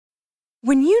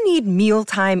When you need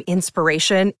mealtime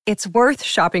inspiration, it's worth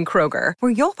shopping Kroger,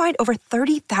 where you'll find over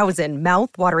 30,000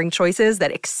 mouth-watering choices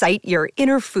that excite your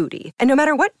inner foodie. And no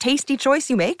matter what tasty choice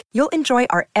you make, you'll enjoy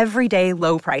our everyday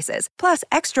low prices, plus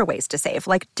extra ways to save,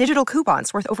 like digital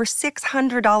coupons worth over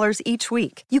 $600 each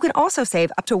week. You can also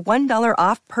save up to $1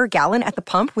 off per gallon at the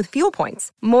pump with fuel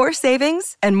points. More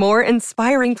savings and more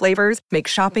inspiring flavors make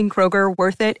shopping Kroger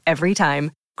worth it every time.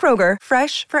 Kroger,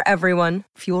 fresh for everyone.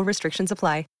 Fuel restrictions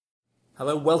apply.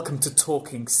 Hello, welcome to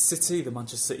Talking City, the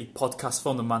Manchester City podcast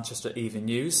from the Manchester Evening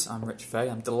News. I'm Rich Fay.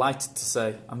 I'm delighted to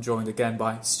say I'm joined again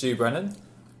by Stu Brennan.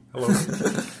 Hello.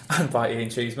 And by Ian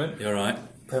Cheeseman. You're right.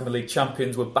 Premier League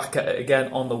champions were back at it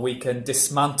again on the weekend,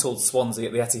 dismantled Swansea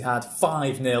at the Etihad,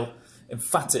 5-0.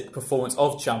 Emphatic performance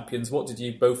of champions. What did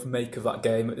you both make of that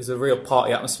game? It was a real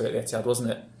party atmosphere at the Etihad, wasn't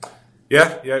it?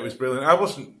 Yeah, it was brilliant. I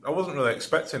wasn't really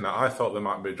expecting that. I thought they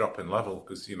might be dropping level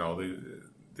because, you know,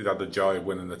 they'd had the joy of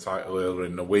winning the title earlier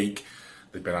in the week.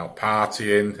 They'd been out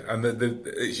partying, and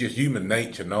it's just human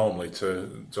nature normally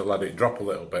to let it drop a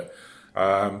little bit.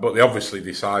 But they obviously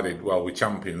decided, well, we're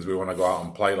champions, we want to go out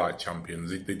and play like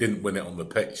champions. They didn't win it on the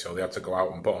pitch, so they had to go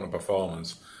out and put on a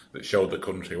performance that showed the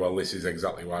country, well, this is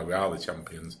exactly why we are the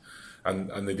champions.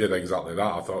 And they did exactly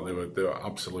that. I thought they were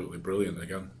absolutely brilliant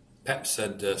again. Pep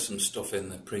said some stuff in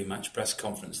the pre-match press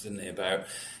conference, didn't he, about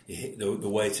the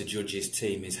way to judge his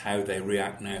team is how they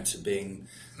react now to being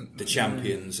the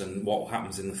champions and what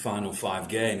happens in the final 5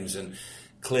 games. And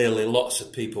clearly lots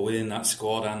of people within that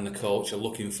squad and the coach are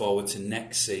looking forward to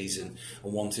next season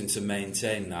and wanting to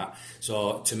maintain that.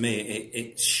 So to me,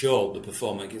 it showed the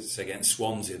performance against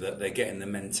Swansea that they're getting the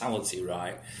mentality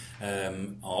right.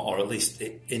 Or at least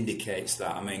it indicates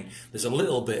that. I mean, there's a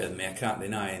little bit of me, I can't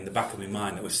deny, in the back of my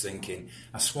mind that was thinking,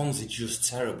 are Swansea just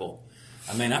terrible?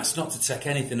 I mean, that's not to take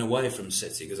anything away from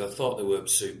City, because I thought they were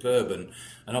superb, and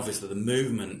obviously the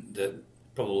movement that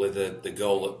probably the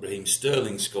goal that Raheem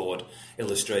Sterling scored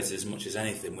illustrated as much as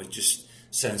anything was just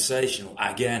sensational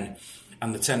again.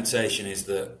 And the temptation is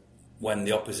that when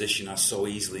the opposition are so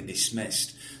easily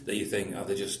dismissed, that you think, oh,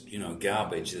 they're just,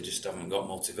 garbage, they just haven't got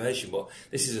motivation. But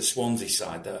this is a Swansea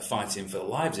side that are fighting for their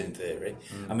lives in theory.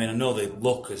 I mean, I know they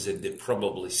look as if they're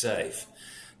probably safe,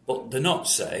 but they're not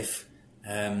safe.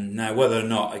 Now, whether or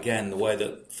not, again, the way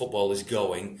that football is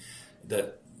going,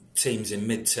 that teams in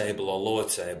mid-table or lower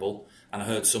table, and I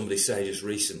heard somebody say just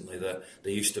recently that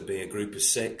there used to be a group of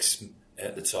 6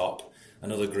 at the top,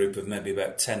 another group of maybe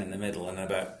about 10 in the middle, and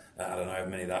about, I don't know how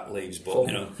many that leaves, but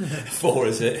 4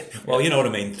 is it? Well, you know what I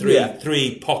mean.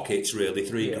 Three pockets really,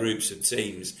 3 groups of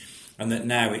teams, and that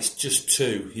now it's just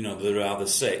 2. There are the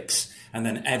 6, and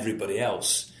then everybody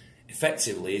else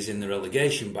effectively is in the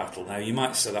relegation battle. Now you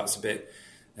might say that's a bit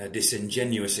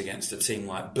disingenuous against a team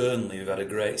like Burnley, who've had a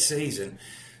great season.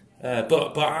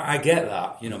 But I get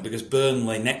that, because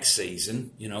Burnley next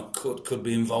season, could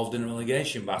be involved in a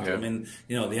relegation battle. Yeah. I mean,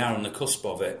 they are on the cusp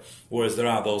of it. Whereas there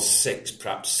are those 6,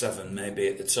 perhaps 7, maybe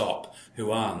at the top,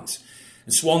 who aren't.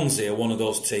 And Swansea are one of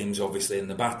those teams, obviously, in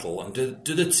the battle. And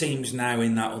do the teams now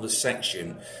in that other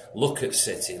section look at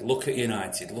City, look at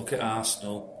United, look at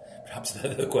Arsenal? Perhaps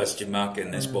the question mark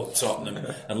in this, but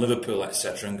Tottenham and Liverpool,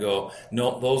 etc., and go,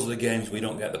 no, those are the games we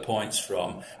don't get the points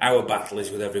from. Our battle is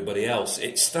with everybody else.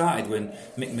 It started when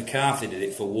Mick McCarthy did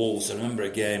it for Wolves. I remember a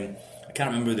game, I can't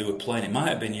remember who they were playing, it might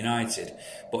have been United,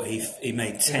 but he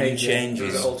made 10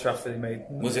 changes. Was it Old Trafford?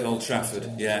 Was it Old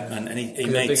Trafford? Yeah, and he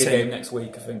made made 10. Bigger game next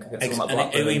week, I think, against someone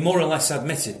like Blackburn. He more or less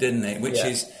admitted, didn't he? Which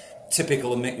is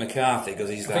typical of Mick McCarthy, because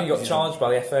he's I think he got charged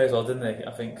by the FA as well, didn't he?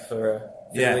 I think for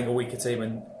fielding a weaker team.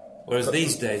 And whereas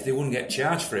these days they wouldn't get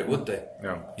charged for it, would they?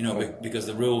 No. Because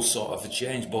the rules sort of have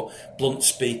changed. But blunt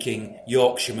speaking,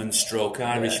 Yorkshireman stroke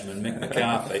Irishman Mick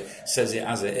McCarthy says it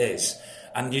as it is.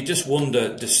 And you just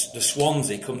wonder, does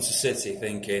Swansea come to City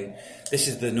thinking, this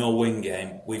is the no-win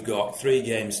game, we've got 3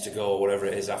 games to go, or whatever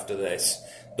it is after this,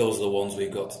 those are the ones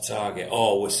we've got to target.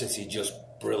 Or was City just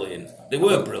brilliant? They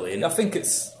were brilliant. I think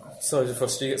it's, sorry before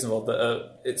Stu gets involved,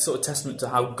 that it's sort of testament to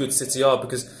how good City are,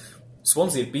 because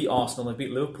Swansea have beat Arsenal and they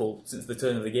beat Liverpool since the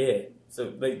turn of the year. So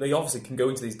they obviously can go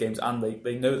into these games and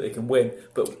they know that they can win.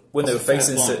 But when they were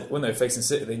facing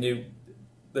City, they knew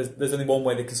there's only one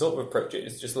way they can sort of approach it.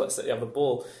 It's just let City have the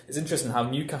ball. It's interesting how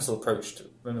Newcastle approached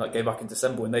when that game back in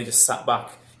December, when they just sat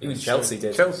back. Even Chelsea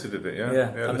did. Chelsea did it,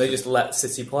 yeah. And they just let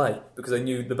City play because they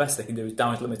knew the best they can do is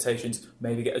damage limitations,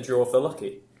 maybe get a draw if they're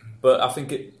lucky. But I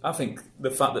think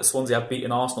the fact that Swansea have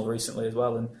beaten Arsenal recently as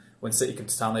well, and when City come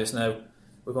to town, they just know,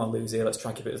 we're going to lose here, let's try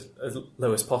and keep it as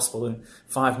low as possible. And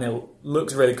 5-0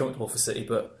 looks really comfortable for City,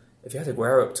 but if you had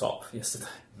Aguero up top yesterday,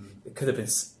 it could have been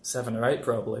 7 or 8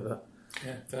 probably. But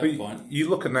Yeah, fair But point. you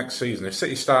look at next season. If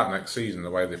City start next season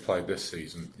the way they played this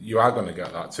season, you are going to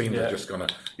get that. Teams are just going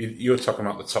to. You're talking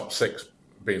about the top 6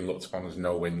 being looked upon as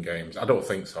no-win games. I don't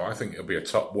think so. I think it'll be a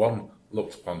top 1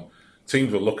 looked upon.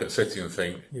 Teams will look at City and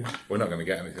think, we're not going to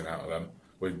get anything out of them.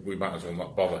 We might as well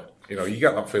not bother. You know, you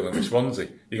get that feeling with Swansea.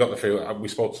 You got the feeling. We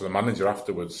spoke to the manager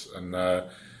afterwards, and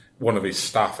one of his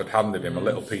staff had handed him a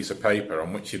little piece of paper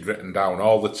on which he'd written down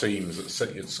all the teams that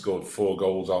City had scored 4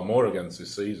 goals or more against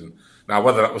this season. Now,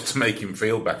 whether that was to make him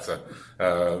feel better,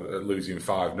 losing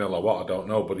 5-0 or what, I don't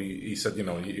know. But he said, you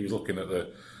know, he was looking at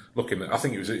I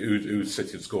think it was who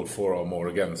City had scored 4 or more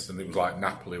against, and it was like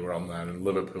Napoli were on there, and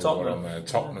Liverpool were on there,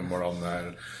 Tottenham were on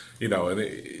there, you know, and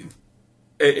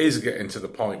it is getting to the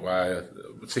point where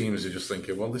teams are just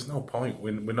thinking, well, there's no point.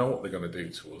 We know what they're going to do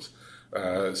to us.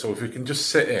 So if we can just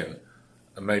sit in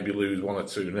and maybe lose 1 or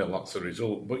 2-0, that's the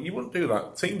result. But you wouldn't do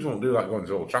that. Teams won't do that going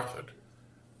to Old Trafford.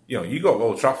 You know, you go to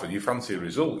Old Trafford, you fancy a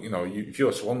result. You know, if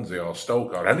you're Swansea or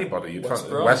Stoke or anybody,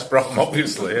 West Brom,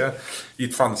 obviously,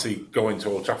 you'd fancy going to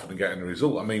Old Trafford and getting a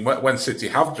result. I mean, when City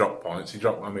have dropped points, that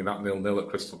 0-0 at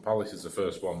Crystal Palace is the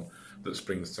first one that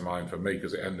springs to mind for me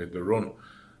because it ended the run.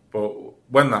 But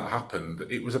when that happened,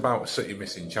 it was about City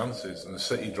missing chances and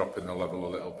City dropping the level a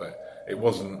little bit. It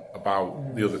wasn't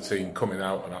about the other team coming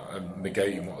out and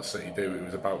negating what the City do. It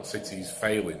was about City's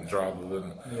failings rather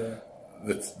than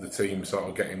the team sort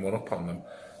of getting one up on them.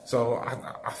 So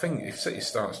I think if City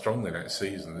start strongly next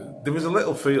season, there was a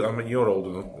little feel. I mean, you're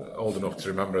old enough to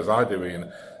remember, as I do,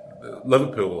 Ian.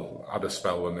 Liverpool had a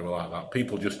spell when they were like that.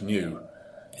 People just knew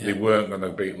they weren't going to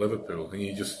beat Liverpool, and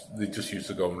they just used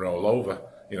to go and roll over.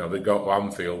 You know, they go to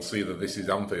Anfield, see that this is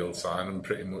Anfield sign, and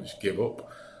pretty much give up.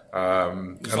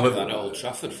 It's like that at Old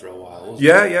Trafford for a while, wasn't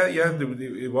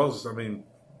it? It was. I mean,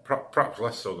 perhaps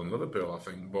less so than Liverpool, I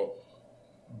think.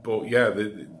 But yeah,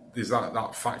 there's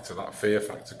that factor, that fear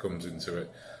factor comes into it.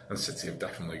 And City have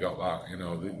definitely got that. You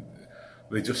know,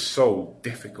 they're just so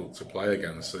difficult to play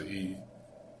against that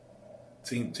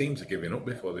teams are giving up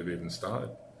before they've even started.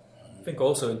 I think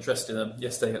also interesting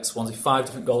yesterday at Swansea, 5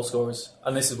 different goal scorers,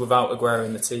 and this is without Aguero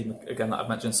in the team. Again, that I've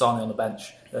mentioned, Sane on the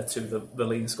bench, 2 of the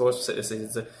leading scorers for City this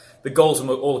season. The goals from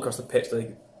all across the pitch,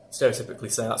 they stereotypically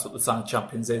say that's what the sign of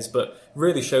champions is, but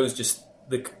really shows just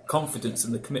the confidence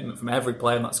and the commitment from every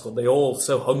player in that squad. They're all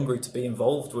so hungry to be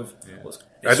involved with.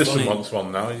 Edison wants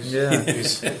one now. And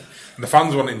the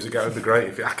fans want him to get. It'd be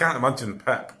great. I can't imagine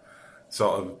Pep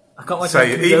sort of. I can't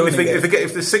say even if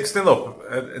they're 6-0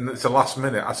 up and it's the last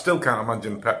minute, I still can't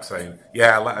imagine Pep saying,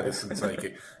 "Yeah, let Edison take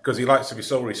it," because he likes to be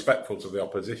so respectful to the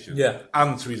opposition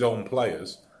and to his own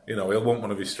players. You know, he'll want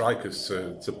one of his strikers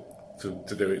to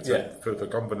do it for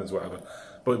confidence, whatever.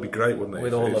 But it'd be great, wouldn't it?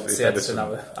 We'd all love to see Edison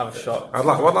have a shot. I'd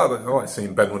like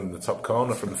seeing Ben winning the top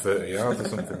corner from 30 yards or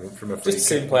something from a free Just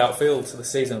to see him play outfield for the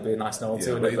season would be a nice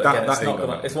novelty. But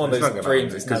again, it's one of those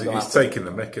dreams. Because he's taking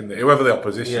the mick, isn't it? Whoever the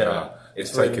opposition are,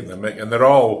 it's taking the mick, and they're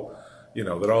all, you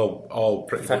know, they're all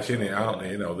pretty much in it, aren't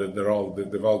they? You know,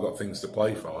 they've all got things to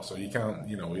play for. So you can't,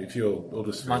 you know, if you're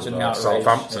Huddersfield or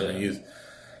Southampton and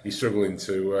he's struggling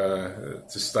to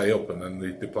stay up, and then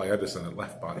they play Edison at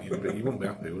left back. You wouldn't be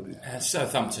happy, would you?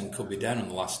 Southampton could be down on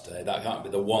the last day. That can't be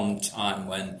the one time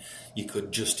when you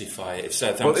could justify it. If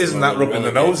Southampton, well, isn't that rubbing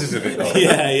the noses of it? Though?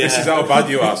 This is how bad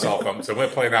you are, Southampton. We're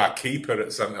playing our keeper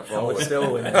at centre forward. We're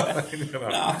still winning.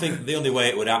 I think the only way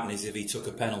it would happen is if he took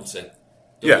a penalty.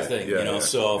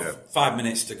 So 5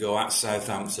 minutes to go at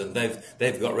Southampton.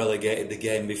 They've got relegated the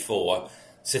game before.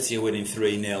 City are winning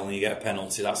 3-0 and you get a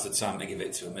penalty, that's the time to give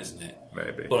it to them, isn't it?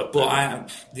 Maybe. But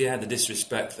the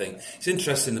disrespect thing. It's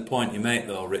interesting the point you make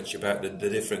though, Rich, about the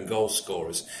different goal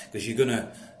scorers, because you're going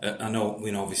to, I know,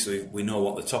 obviously we know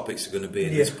what the topics are going to be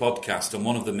in this podcast, and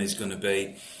one of them is going to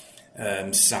be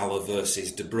Salah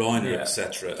versus De Bruyne,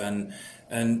 etc.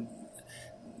 And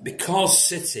because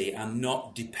City are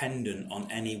not dependent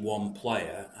on any one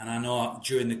player, and I know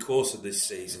during the course of this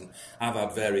season I've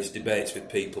had various debates with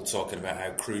people talking about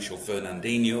how crucial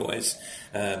Fernandinho is.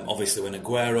 Obviously when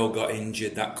Aguero got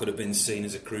injured, that could have been seen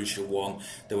as a crucial one.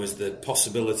 There was the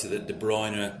possibility that De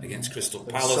Bruyne against Crystal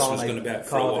Palace was going to be out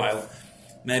for a while.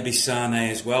 Maybe Sane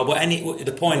as well. But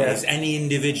the point is, any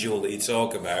individual that you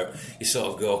talk about, you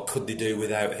sort of go, could they do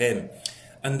without him?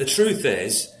 And the truth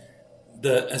is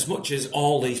that as much as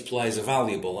all these players are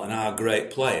valuable and are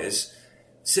great players,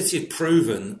 City have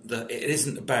proven that it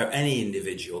isn't about any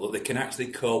individual, that they can actually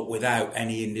cope without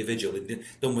any individual. They've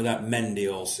done without Mendy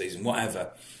all season,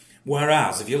 whatever.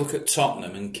 Whereas, if you look at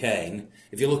Tottenham and Kane,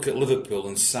 if you look at Liverpool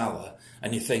and Salah,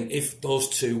 and you think if those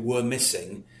two were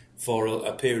missing for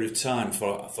a period of time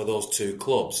for those two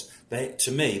clubs,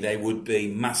 to me, they would be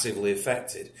massively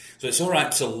affected. So it's all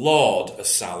right to laud a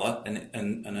Salah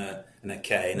and a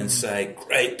Kane and say,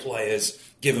 great players,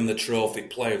 give them the trophy,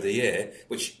 Player of the Year,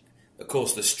 which, of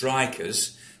course, the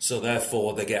strikers, so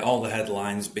therefore they get all the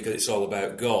headlines because it's all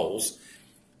about goals.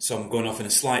 So I'm going off in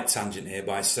a slight tangent here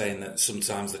by saying that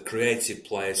sometimes the creative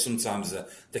players, sometimes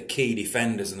the key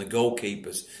defenders and the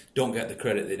goalkeepers don't get the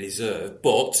credit they deserve.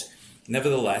 But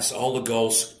nevertheless, all the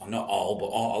goals, not all, but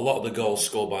a lot of the goals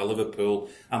scored by Liverpool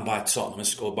and by Tottenham are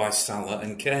scored by Salah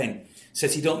and Kane.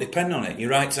 City don't depend on it. You're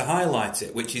right to highlight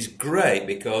it, which is great,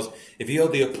 because if you're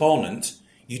the opponent,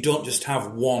 you don't just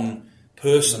have one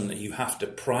person that you have to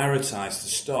prioritise to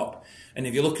stop. And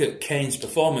if you look at Kane's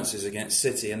performances against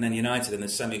City and then United in the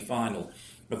semi-final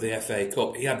of the FA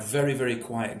Cup, he had very, very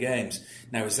quiet games.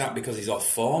 Now, is that because he's off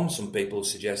form? Some people have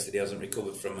suggested he hasn't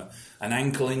recovered from an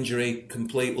ankle injury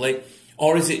completely.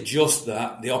 Or is it just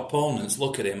that the opponents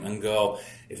look at him and go,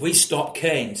 if we stop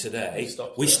Kane today,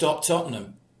 we stop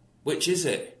Tottenham? Which is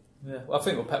it? Yeah, well, I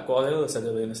think what Pep Guardiola said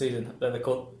earlier in the season, they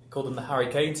called them the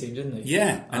Harry Kane team, didn't they?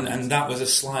 Yeah, and that was a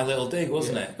sly little dig,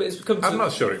 wasn't it? But it's become. I'm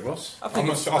not sure it was. I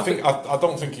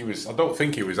don't think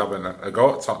he was having a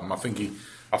go at Tottenham. I think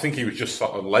he was just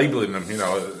sort of labelling them. You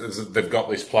know, as they've got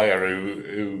this player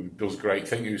who does great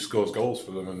things, who scores goals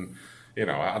for them, and you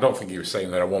know, I don't think he was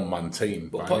saying they're a one-man team.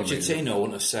 But Pochettino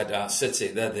wouldn't have said City,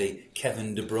 they're the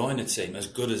Kevin De Bruyne team, as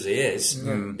good as he is.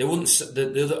 They wouldn't.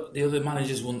 The other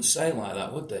managers wouldn't say it like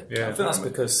that, would they? Yeah, I think that's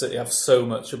because City have so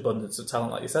much abundance of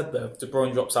talent, like you said. Though De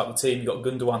Bruyne drops out the team, you've got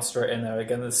Gundogan straight in there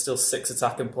again. There's still 6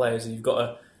 attacking players that you've got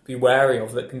to be wary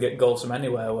of that can get goals from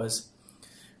anywhere. Whereas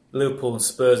Liverpool and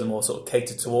Spurs are more sort of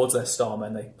catered towards their star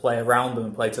men. They play around them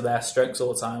and play to their strengths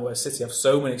all the time. Whereas City have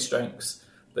so many strengths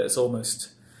that it's almost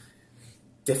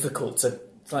difficult to,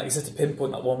 like you said, to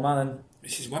pinpoint that one man. And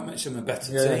which is what makes them a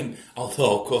better team.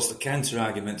 Although, of course, the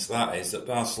counter-argument to that is that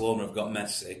Barcelona have got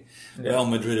Messi, Real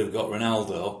Madrid have got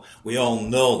Ronaldo. We all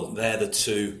know that they're the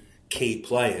two key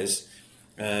players.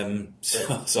 So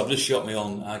I've just shot my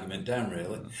own argument down,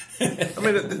 really. I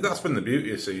mean, that's been the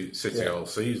beauty of City all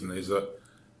season, is that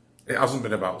it hasn't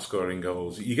been about scoring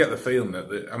goals. You get the feeling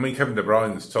that Kevin De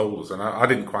Bruyne's told us, and I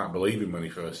didn't quite believe him when he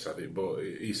first said it, but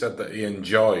he said that he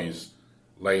enjoys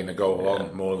laying a goal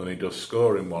on more than he does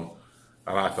scoring one.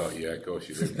 And I thought, yeah, of course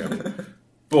you do, Kevin.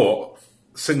 But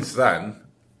since then,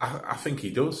 I think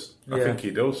he does. I think he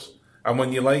does. And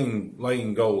when you're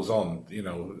laying goals on, you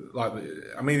know,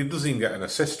 he doesn't even get an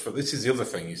assist for. This is the other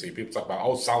thing, you see. People talk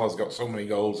about, Salah's got so many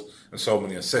goals and so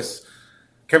many assists.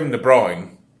 Kevin De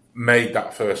Bruyne made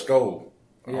that first goal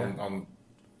on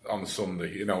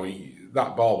Sunday. You know,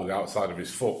 that ball was outside of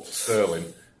his foot, Sterling,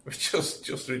 was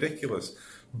just ridiculous.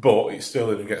 But he still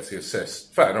didn't get the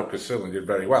assist. Fair enough, because Sterling did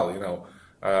very well, you know,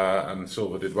 and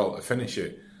Silva did well to finish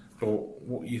it. But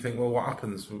you think, well, what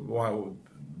happens?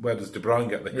 Where does De Bruyne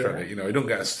get the credit? You know, he don't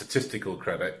get a statistical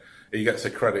credit. He gets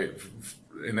a credit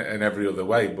in every other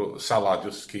way. But Salah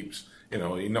just keeps, you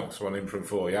know, he knocks one in from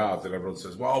 4 yards, and everyone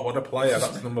says, "Wow, what a player!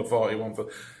 That's number 41 for."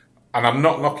 And I'm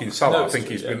not knocking Salah. No, I think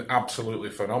he's been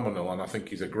absolutely phenomenal, and I think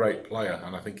he's a great player,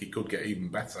 and I think he could get even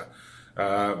better.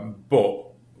 But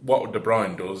what De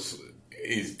Bruyne does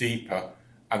is deeper,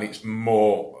 and it's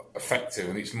more effective,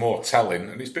 and it's more telling,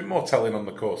 and it's been more telling on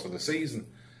the course of the season.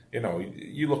 You know,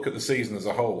 you look at the season as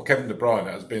a whole, Kevin De Bruyne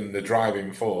has been the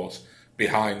driving force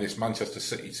behind this Manchester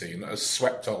City team that has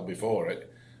swept all before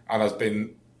it, and has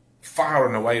been far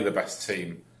and away the best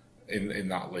team in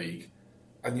that league.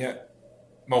 And yet,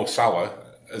 Mo Salah,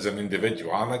 as an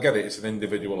individual, and I get it, it's an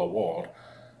individual award,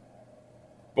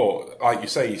 but like you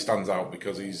say, he stands out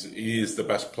because he is the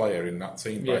best player in that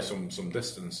team by some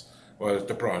distance, whereas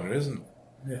De Bruyne isn't.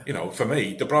 Yeah. You know, for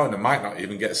me, De Bruyne might not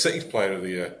even get City's Player of the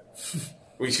Year,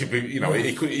 which would be, you know,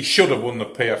 he should have won the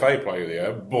PFA Player of the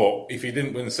Year. But if he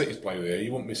didn't win the City's Player of the Year,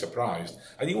 you wouldn't be surprised,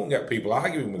 and you won't get people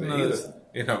arguing with it either.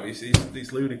 You know,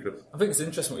 it's ludicrous. I think it's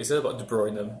interesting what you said about De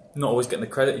Bruyne, not always getting the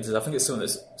credit he does. I think it's something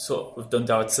that's sort of done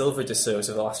David Silva disservice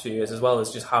over the last few years as well,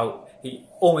 as just how he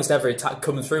almost every attack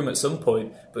comes through him at some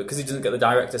point, but because he doesn't get the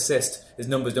direct assist, his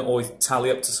numbers don't always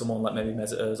tally up to someone like maybe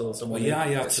Mesut Ozil or someone.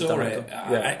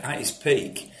 Well, at his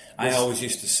peak, I always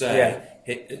used to say,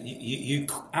 you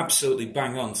absolutely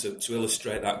bang on to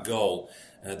illustrate that goal.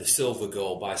 The Silva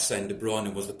goal, by saying De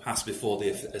Bruyne was the pass before the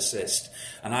assist,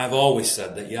 and I've always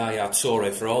said that Yaya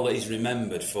Toure, for all that he's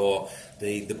remembered for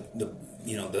the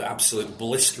absolute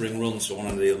blistering runs from one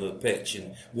end to the other of the pitch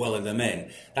and welling them in,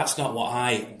 that's not what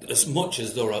as much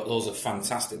as those are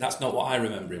fantastic, that's not what I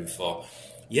remember him for.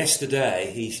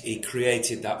 yesterday he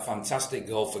created that fantastic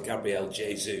goal for Gabriel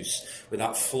Jesus with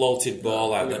that floated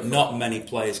ball out that not many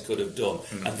players could have done.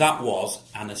 And that was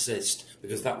an assist,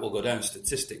 because that will go down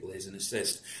statistically as an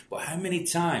assist. But how many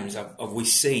times have we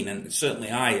seen, and certainly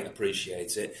I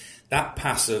appreciate it, that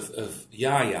pass of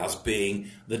Yaya's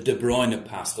being the De Bruyne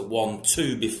pass, the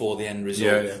 1-2 before the end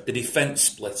result, the defence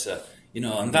splitter.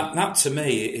 And that to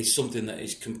me is something that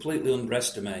is completely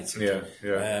underestimated.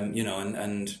 And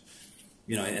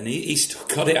he still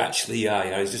got it actually.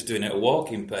 He's just doing it at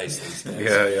walking pace these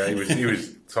days. He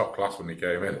was top class when he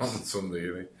came in on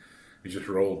Sunday. He just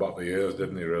rolled back the years,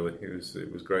 didn't he? Really,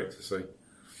 it was great to see.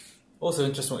 Also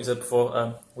interesting what you said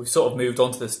before. We've sort of moved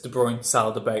on to this De Bruyne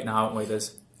Salah debate now, haven't we?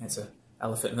 It's an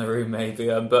elephant in the room, maybe.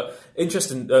 But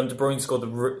interesting. De Bruyne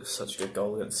scored such a good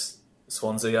goal against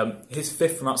Swansea. His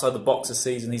 5th from outside the box this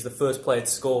season. He's the first player to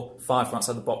score 5 from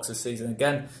outside the box this season.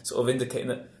 Again, sort of indicating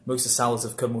that most of Salah's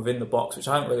have come within the box, which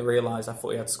I hadn't really realised. I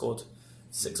thought he had scored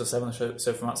 6 or 7 or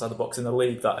so from outside the box in the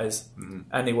league, that is.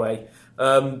 Anyway,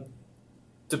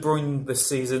 De Bruyne this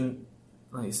season,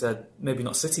 like you said, maybe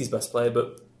not City's best player,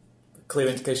 but clear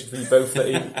indication from you both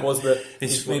that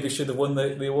he maybe should have won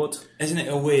the award. Isn't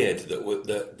it weird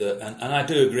that and I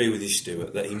do agree with you,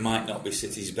 Stuart, that he might not be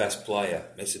City's best player.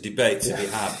 It's a debate to be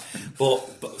had,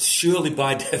 but surely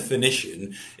by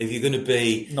definition, if you're going to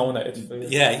be nominated,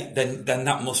 then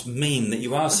that must mean that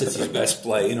you are City's best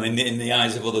player. In the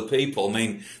eyes of other people. I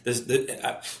mean,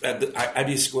 how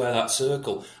do you square that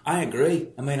circle? I agree.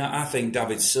 I mean, I think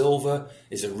David Silva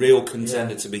is a real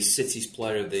contender to be City's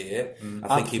Player of the Year.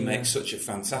 I think he makes such a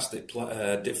fantastic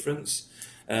difference.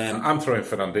 I'm throwing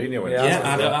Fernandinho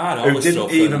in. Who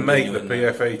didn't even make the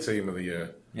PFA Team of the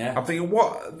Year. Yeah. I'm thinking,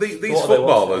 these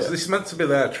footballers, this is meant to be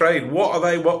their trade. What are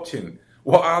they watching?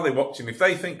 What are they watching? If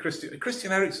they think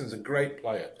Christian Eriksen's a great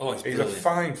player. He's brilliant.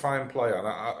 a fine player, and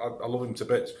I love him to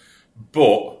bits.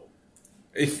 But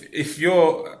if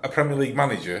you're a Premier League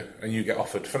manager and you get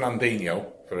offered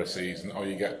Fernandinho for a season, or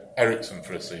you get Eriksen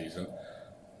for a season,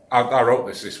 I wrote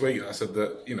this week. I said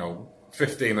that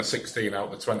 15 or 16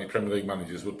 out of the 20 Premier League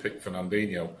managers would pick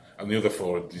Fernandinho, and the other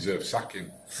 4 deserve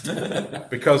sacking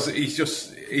because he's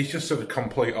just a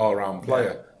complete all-round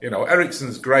player.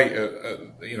 Eriksen's great.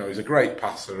 He's a great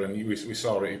passer, and we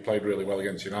saw it. He played really well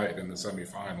against United in the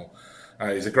semi-final.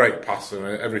 He's a great passer,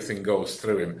 and everything goes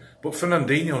through him. But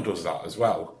Fernandinho does that as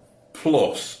well,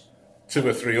 plus 2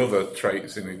 or 3 other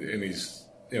traits in his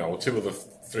 2 or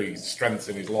 3 strengths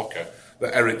in his locker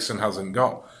that Eriksen hasn't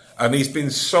got. And he's been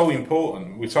so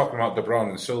important. We're talking about De Bruyne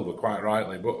and Silva quite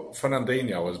rightly, but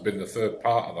Fernandinho has been the third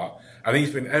part of that. And he's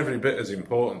been every bit as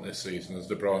important this season as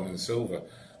De Bruyne and Silva.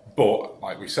 But,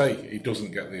 like we say, he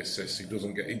doesn't get the assists. He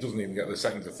doesn't even get the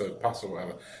second or third pass or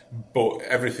whatever. But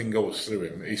everything goes through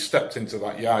him. He stepped into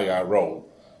that Yaya role.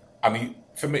 And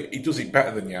for me, he does it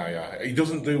better than Yaya. He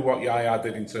doesn't do what Yaya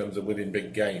did in terms of winning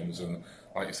big games and,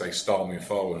 like you say, storming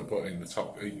forward and putting in the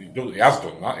top. He has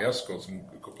done that. He has scored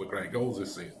a couple of great goals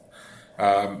this season.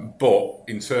 But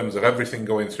in terms of everything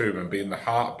going through him and being the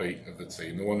heartbeat of the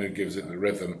team, the one who gives it the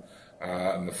rhythm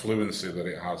and the fluency that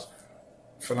it has,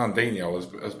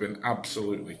 Fernandinho has been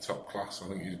absolutely top class. I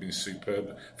think he's been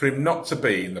superb. For him not to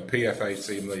be in the PFA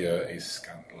Team of the Year is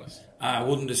scandalous. I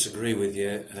wouldn't disagree with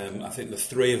you. I think the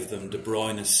 3 of them, De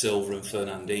Bruyne, Silva and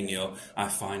Fernandinho, I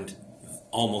find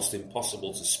almost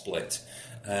impossible to split.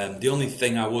 The only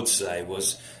thing I would say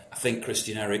was I think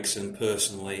Christian Eriksen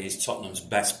personally is Tottenham's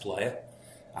best player.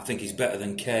 I think he's better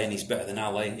than Kane, he's better than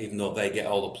Ali, even though they get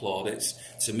all the plaudits.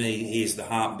 To me, he is the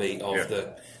heartbeat of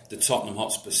the Tottenham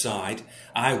Hotspur side.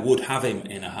 I would have him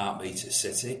in a heartbeat at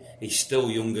City. He's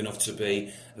still young enough to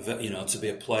be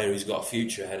a player who's got a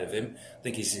future ahead of him. I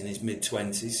think he's in his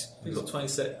mid-20s. He's got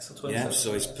 26 or 27. Yeah,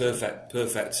 so he's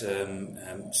perfect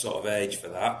sort of age for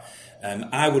that.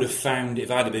 I would have found,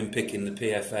 if I'd have been picking the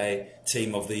PFA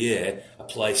Team of the Year, a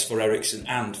place for Eriksen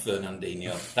and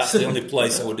Fernandinho. That's the only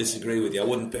place I would disagree with you. I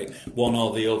wouldn't pick one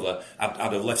or the other.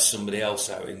 I'd have left somebody else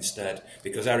out instead,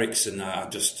 because Eriksen, I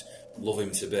just love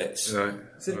him to bits. Right.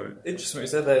 It's interesting what you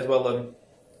said there as well,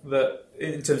 that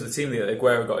in terms of the team, that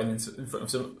Aguero got in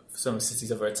front of some of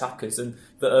City's other attackers, and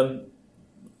that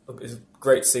it's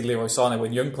great to see Leroy Sané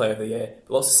win Young Player of the Year,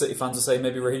 but lots of City fans will say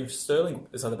maybe Raheem Sterling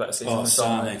has had a better season than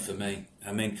Sané. For me.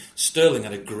 I mean, Sterling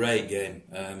had a great game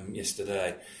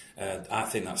yesterday. I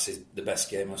think that's the best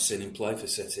game I've seen him play for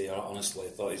City, honestly. I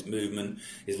thought his movement,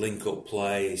 his link-up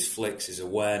play, his flicks, his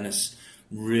awareness,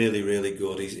 really, really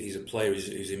good. He's a player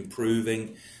who's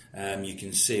improving. You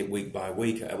can see it week by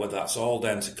week. Whether that's all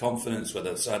down to confidence,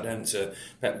 whether it's down to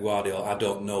Pep Guardiola, I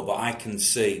don't know. But I can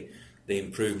see the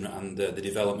improvement and the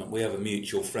development. We have a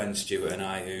mutual friend, Stuart and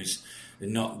I,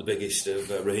 not the biggest of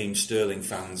Raheem Sterling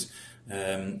fans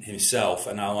himself,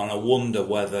 and I wonder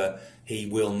whether he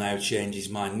will now change his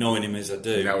mind. Knowing him as I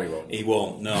do, no, he won't. He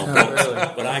won't. No,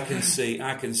 but I can see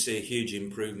a huge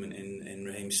improvement in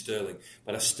Raheem Sterling.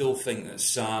 But I still think that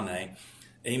Sane,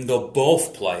 even though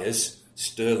both players,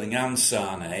 Sterling and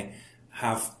Sane,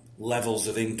 have levels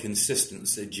of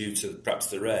inconsistency due to perhaps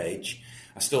their age,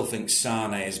 I still think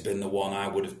Sane has been the one I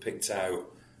would have picked out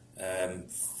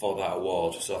for that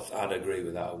award. So I'd agree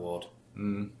with that award.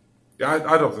 Mm. Yeah,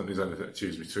 I don't think there's anything to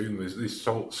choose between them. They're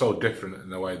so different in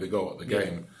the way they go at the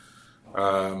game.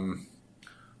 I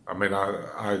mean,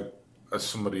 I as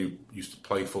somebody who used to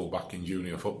play full-back in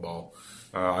junior football,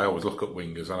 I always look at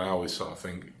wingers and I always sort of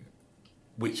think,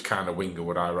 which kind of winger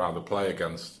would I rather play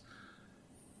against?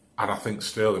 And I think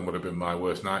Sterling would have been my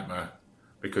worst nightmare,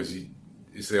 because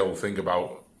it's the old thing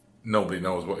about nobody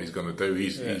knows what he's going to do.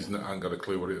 He's not got a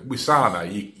clue what it is. With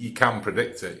Sane, you can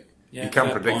predict it. Yeah, you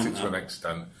can predict it to an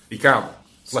extent. You can't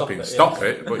stop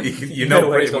it, but you know know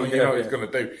what pretty he's much what he's going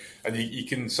to do, and you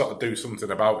can sort of do something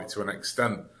about it to an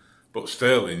extent. But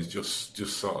Sterling's just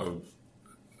sort of,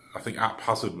 I think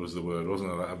haphazard was the word,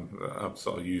 wasn't it? That I've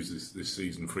sort of used this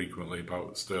season frequently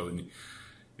about Sterling.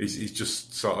 He's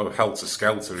just sort of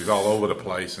helter-skelter. He's all over the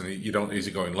place, and is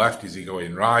he going left? Is he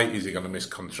going right? Is he going to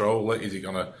miscontrol it? Is he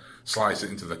going to slice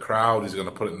it into the crowd? Is he going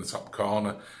to put it in the top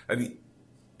corner? And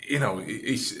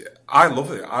I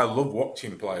love it. I love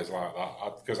watching players like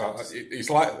that, because it's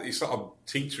like he's sort of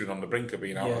teetering on the brink of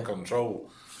being out of control,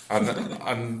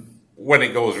 and when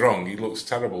it goes wrong, he looks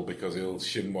terrible, because he'll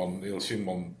shin one,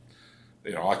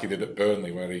 like he did at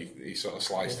Burnley, where he sort of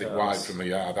sliced it wide from a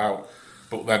yard out.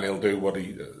 But then he'll do what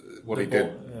he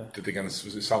did against,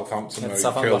 was it Southampton, where he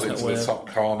killed it to the top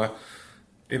corner.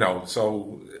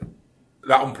 So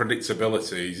that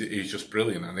unpredictability is just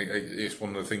brilliant, and it's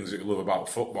one of the things that you love about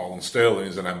football. And Sterling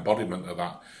is an embodiment of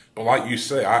that. But like you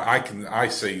say,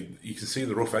 you can see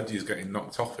the rough edges getting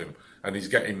knocked off him, and he's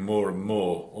getting more and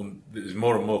more. There's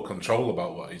more and more control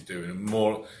about what he's doing,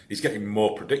 and he's getting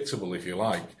more predictable, if you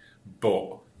like,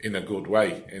 but in a good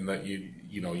way. In that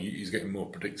he's getting more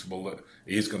predictable, that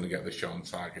he is going to get the shot on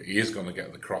target, he is going to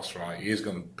get the cross right, he is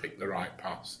going to pick the right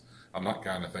pass, and that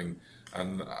kind of thing.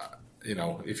 And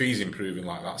if he's improving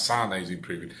like that, Sane's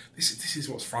improving. This is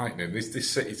what's frightening. This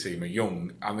City team are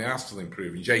young, and they are still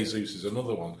improving. Jesus is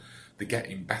another one. They're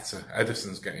getting better.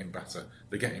 Ederson's getting better.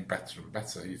 They're getting better and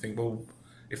better. You think, well,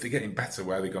 if they're getting better,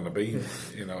 where are they going to be?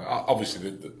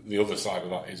 Obviously the other side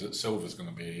of that is that Silva's going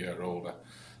to be a year older.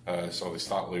 So they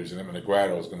start losing him, and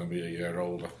Aguero's going to be a year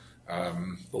older.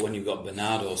 But when you've got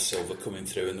Bernardo Silva coming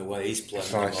through and the way he's playing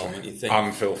at the moment, you think...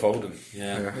 And Phil Foden.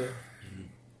 Yeah.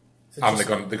 And they're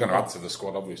going to add to the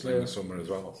squad, obviously, in the summer as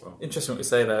well. So. Interesting what you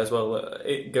say there as well.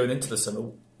 Going into the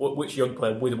summer, which young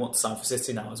player wouldn't want to sign for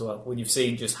City now as well? When you've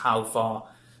seen just how far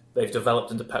they've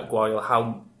developed under Pep Guardiola,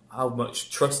 how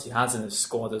much trust he has in his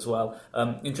squad as well.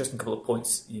 Interesting couple of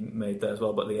points you made there as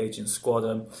well about the aging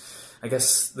squad. I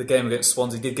guess the game against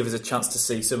Swansea did give us a chance to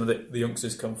see some of the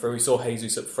youngsters come through. We saw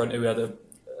Jesus up front, who had a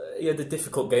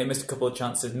difficult game, missed a couple of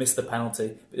chances, missed the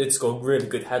penalty, but did score a really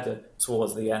good header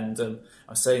towards the end.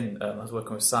 I was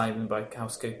working with Simon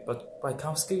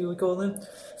Bajkowski, we call him?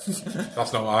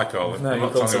 That's not what I call him. No, you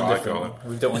call him something different.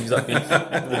 We don't want to use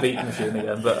the beat machine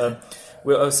again. But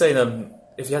I was saying,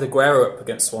 if you had Aguero up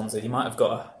against Swansea, he might have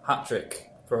got a hat-trick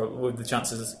with the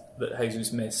chances that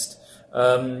Jesus missed.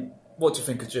 What do you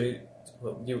think of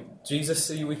Jesus,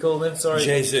 we call him? Sorry,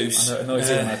 Jesus. I know he's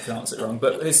going to pronounce it wrong,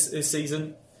 but his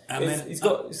season, he's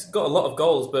got a lot of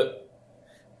goals, but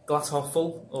glass half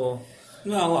full, or?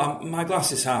 Well, my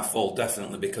glass is half full,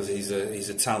 definitely, because he's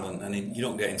a talent, and you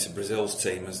don't get into Brazil's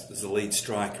team as the lead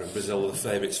striker, and Brazil are the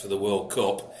favourites for the World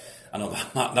Cup. I know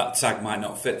that tag might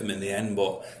not fit them in the end,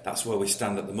 but that's where we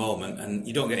stand at the moment. And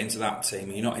you don't get into that team,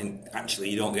 and you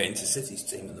don't get into City's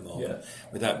team at the moment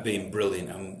without being brilliant.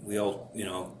 And we all,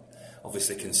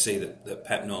 obviously can see that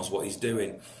Pep knows what he's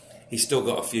doing. He's still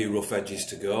got a few rough edges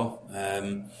to go.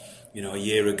 A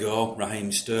year ago,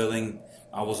 Raheem Sterling,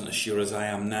 I wasn't as sure as I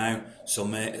am now. So,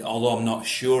 although I'm not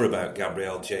sure about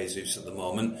Gabriel Jesus at the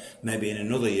moment, maybe in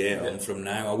another year on from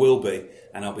now, I will be.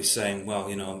 And I'll be saying,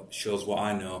 well, shows what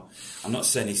I know. I'm not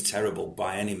saying he's terrible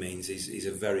by any means. He's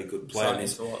a very good player.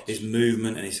 His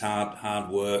movement and his hard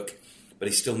work, but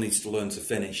he still needs to learn to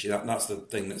finish. That's the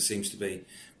thing that seems to be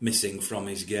missing from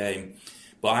his game.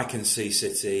 But I can see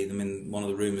City. I mean, one of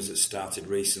the rumours that started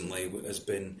recently has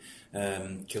been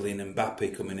Kylian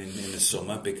Mbappe coming in the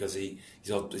summer, because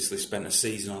he's obviously spent a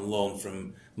season on loan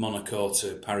from Monaco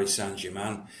to Paris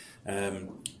Saint-Germain.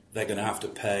 They're going to have to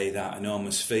pay that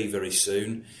enormous fee very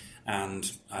soon.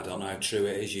 And I don't know how true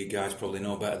it is. You guys probably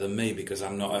know better than me because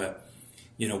I'm not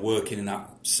working in that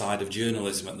side of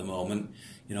journalism at the moment.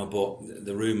 But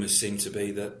the rumours seem to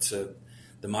be that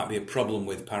there might be a problem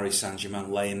with Paris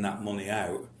Saint-Germain laying that money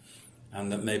out,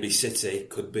 and that maybe City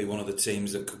could be one of the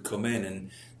teams that could come in, and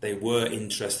they were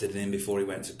interested in him before he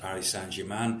went to Paris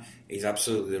Saint-Germain. He's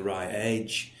absolutely the right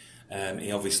age.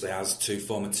 He obviously has 2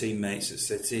 former teammates at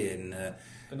City in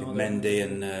Mendy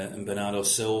and Bernardo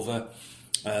Silva.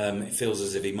 It feels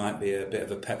as if he might be a bit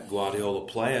of a Pep Guardiola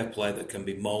player that can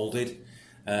be moulded.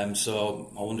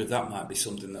 So I wonder if that might be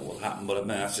something that will happen, but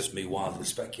that's just me wildly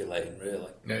speculating,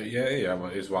 really. Yeah. Well,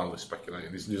 it is wildly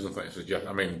speculating. There's nothing to suggest.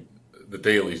 I mean, the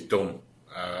deal is done.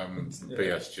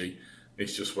 PSG.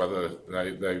 It's just whether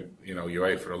they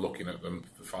UEFA are looking at them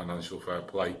for financial fair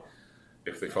play.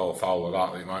 If they fall foul of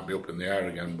that, they might be up in the air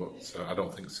again. But I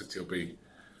don't think City will be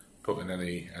putting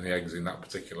any eggs in that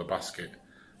particular basket.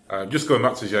 Just going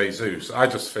back to Jesus, I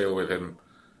just feel with him,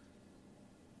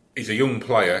 he's a young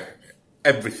player.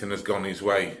 Everything has gone his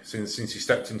way since he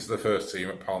stepped into the first team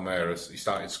at Palmeiras. He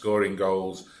started scoring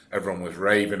goals. Everyone was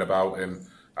raving about him.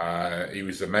 He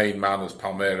was the main man as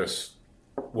Palmeiras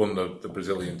won the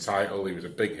Brazilian title. He was a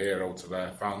big hero to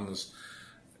their fans.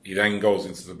 He then goes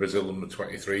into the Brazil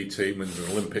under-23 team, wins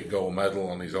an Olympic gold medal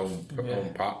on his own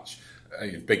patch.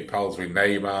 He's big pals with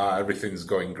Neymar. Everything's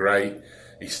going great.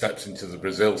 He steps into the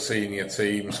Brazil senior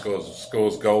team,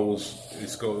 scores goals.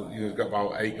 He's got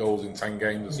about 8 goals in 10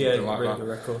 games or something like really that.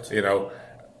 Good record.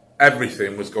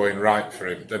 Everything was going right for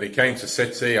him. Then he came to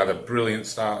City, had a brilliant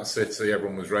start at City.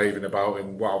 Everyone was raving about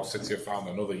him. Wow, City have found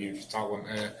another huge talent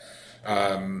here.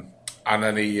 And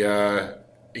then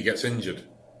he gets injured,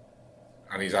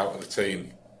 and he's out of the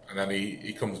team. And then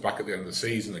he comes back at the end of the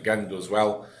season again, does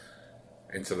well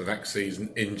into the next season,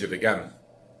 injured again,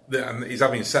 and he's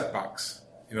having setbacks.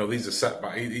 These are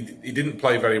setbacks. He didn't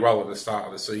play very well at the start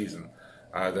of the season.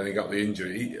 Then he got the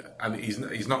injury, and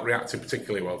he's not reacted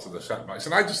particularly well to the setbacks.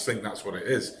 And I just think that's what it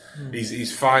is.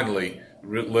 He's finally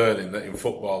learning that in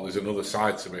football there's another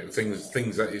side to it.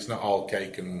 Things that it's not all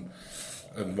cake and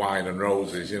wine and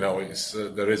roses.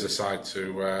 There is a side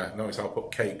to. Notice I'll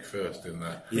put cake first in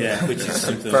there. Yeah, which is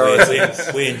something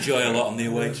we enjoy a lot on the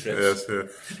away trips.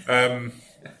 Yes.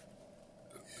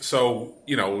 So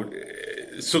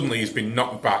suddenly he's been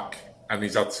knocked back, and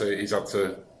he's had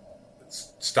to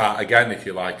start again, if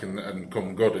you like, and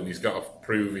come good, and he's got to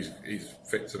prove he's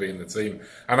fit to be in the team.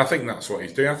 And I think that's what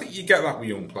he's doing. I think you get that with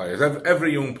young players.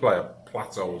 Every young player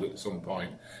plateaus at some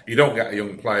point. You don't get a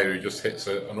young player who just hits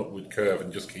an upward curve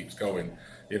and just keeps going.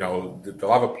 They'll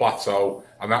have a plateau,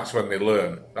 and that's when they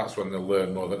learn. That's when they'll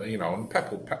learn more than and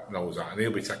Pep knows that, and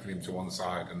he'll be taking him to one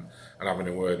side and having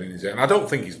a word in his ear. And I don't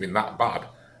think he's been that bad.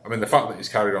 I mean, the fact that he's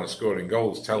carried on scoring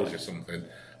goals tells you something.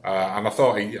 And I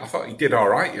thought he did all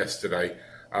right yesterday.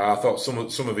 I thought some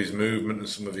of his movement and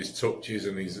some of his touches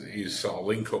and his sort of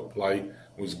link-up play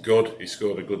was good. He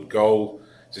scored a good goal.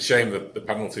 It's a shame that the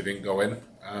penalty didn't go in,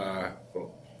 but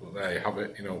there you have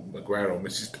it. Aguero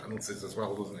misses penalties as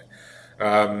well, doesn't he?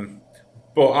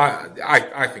 But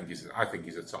I think he's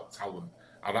a top talent,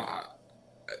 and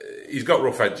he's got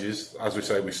rough edges, as we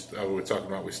say. We were talking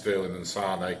about with Sterling and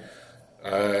Sane.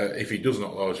 If he does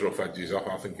knock those rough edges off,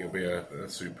 I think he'll be a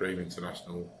supreme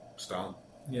international star.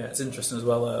 Yeah, it's interesting as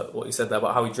well what you said there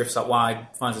about how he drifts out wide,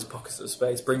 finds his pockets of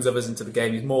space, brings others into the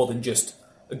game. He's more than just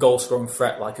a goal-scoring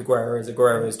threat like Aguero is.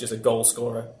 Aguero is just a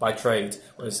goal-scorer by trade,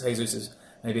 whereas Jesus is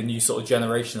maybe a new sort of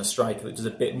generation of striker that does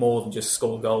a bit more than just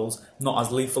score goals. Not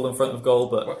as lethal in front of goal,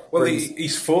 but... Well,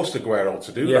 he's forced Aguero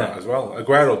to do that as well.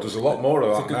 Aguero does a lot more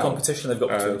of that. It's a good competition they've got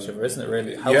between each other, isn't it,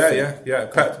 really? Healthy. Yeah.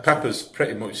 Pepper's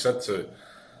pretty much said to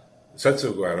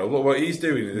Aguero, look what he's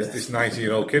doing, this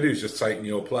 19-year-old kid who's just taking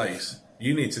your place.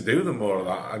 You need to do them more of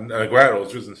that. And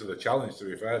Aguero's risen to the challenge, to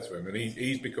be fair to him. And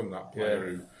he's become that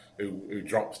player who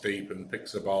drops deep and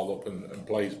picks the ball up and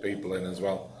plays people in as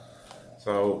well.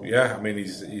 So, yeah, I mean,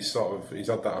 he's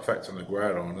had that effect on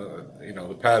Aguero. And,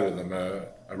 the pair of them are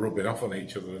rubbing off on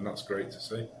each other, and that's great to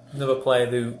see. Another player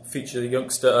who featured a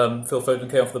youngster, Phil Foden,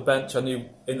 came off the bench. I knew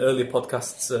in earlier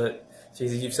podcasts,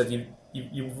 you've said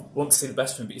you want to see the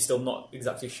best from him, but you're still not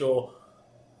exactly sure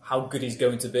how good he's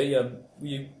going to be. Were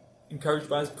you encouraged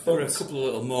by his performance? There were a couple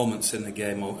of little moments in the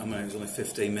game. I mean, it was only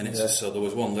 15 minutes or so. There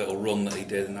was one little run that he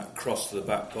did, and that cross to the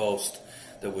back post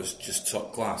that was just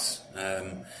top class.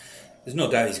 There's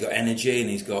no doubt he's got energy and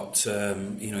he's got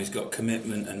he's got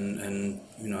commitment and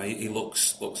he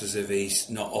looks as if he's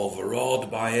not overawed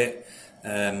by it.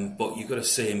 But you've got to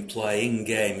see him play in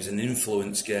games and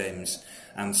influence games.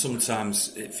 And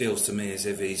sometimes it feels to me as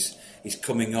if he's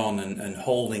coming on and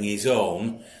holding his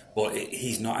own, but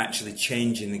he's not actually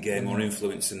changing the game or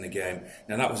influencing the game.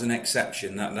 Now that was an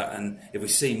exception, and if we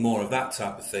see more of that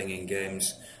type of thing in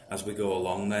games as we go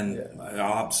along, then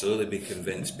I'll absolutely be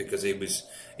convinced, because he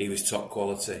was top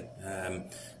quality.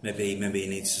 Maybe he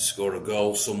needs to score a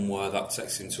goal somewhere that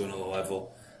takes him to another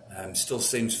level. Still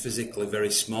seems physically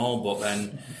very small, but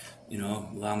then,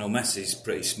 Lionel Messi's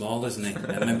pretty small, isn't he?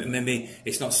 Maybe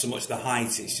it's not so much the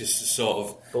height; it's just the sort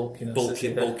of bulking up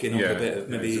a bit.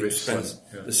 Maybe he spends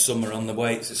the summer on the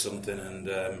weights or something. And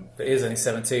but he is only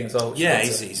 17 as well. Yeah,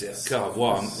 he's God.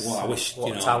 What I wish.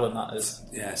 What talent that is!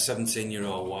 Yeah,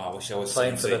 17-year-old. Wow, I wish I was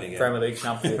playing for the again. Premier League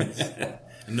champions.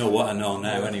 I know what I know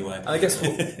now, anyway. And I guess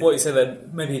what you say then,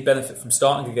 maybe he'd benefit from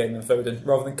starting a game in Foden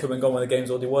rather than coming on when the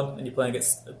game's already won and you're playing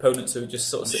against opponents who are just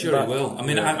sort of sitting back. Sure, he will. I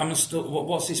mean, I'm still.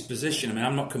 What's his position? I mean,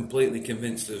 I'm not completely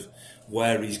convinced of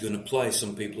where he's going to play.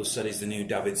 Some people have said he's the new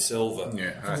David Silva.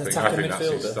 Yeah, I think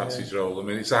that's his role. I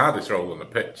mean, it's the hardest role on the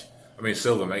pitch. I mean,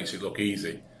 Silva makes it look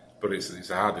easy, but it's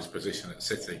the hardest position at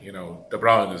City. De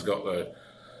Bruyne has got the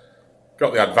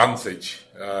advantage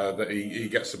that he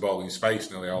gets the ball in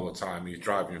space nearly all the time. He's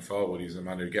driving forward. He's the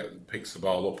man who picks the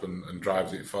ball up and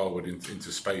drives it forward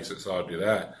into space that's already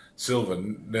there. Silva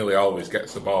nearly always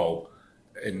gets the ball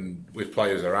in with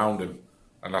players around him,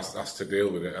 and that's to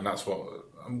deal with it. And that's what.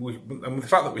 And the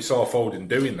fact that we saw Foden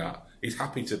doing that, he's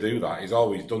happy to do that. He's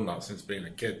always done that since being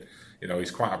a kid.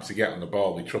 He's quite happy to get on the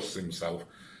ball. He trusts himself.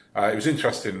 It was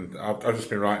interesting. I've just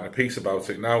been writing a piece about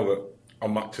it now that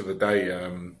on Match of the Day.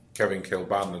 Kevin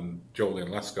Kilban and Julian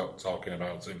Lescott talking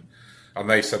about him, and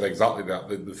they said exactly that.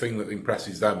 The thing that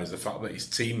impresses them is the fact that his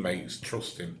teammates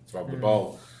trust him to have the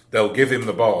ball. They'll give him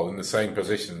the ball in the same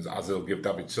positions as they'll give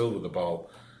David Silva the ball.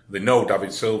 They know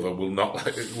David Silva will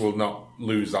not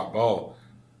lose that ball,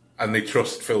 and they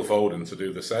trust Phil Foden to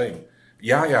do the same.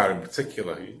 Yaya in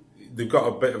particular, they've got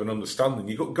a bit of an understanding.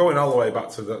 You going all the way back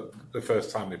to the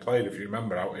first time they played, if you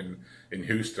remember, out in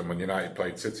Houston when United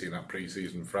played City in that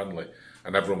pre-season friendly.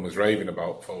 And everyone was raving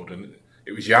about Foden.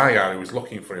 It was Yaya who was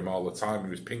looking for him all the time. He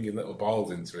was pinging little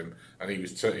balls into him, and he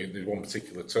did one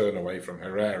particular turn away from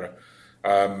Herrera.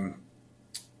 And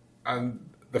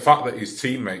the fact that his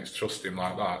teammates trust him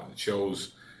like that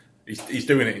shows he's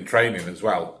doing it in training as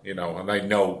well, and they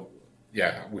know,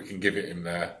 we can give it him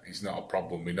there. He's not a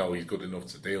problem. We know he's good enough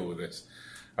to deal with this.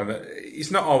 And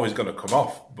he's not always going to come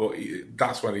off, but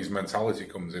that's when his mentality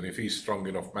comes in. If he's strong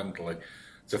enough mentally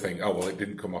to think, it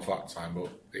didn't come off that time, but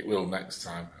it will next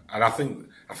time. And I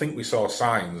think we saw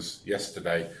signs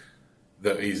yesterday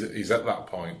that he's at that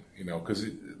point, because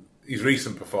his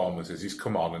recent performances, he's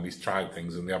come on and he's tried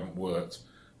things and they haven't worked,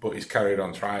 but he's carried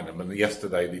on trying them. And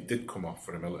yesterday they did come off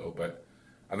for him a little bit,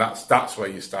 and that's where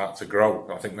you start to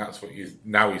grow. I think that's what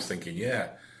now he's thinking.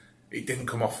 It didn't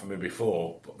come off for me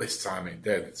before, but this time it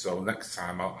did. So next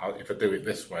time, if I do it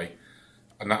this way,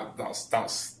 and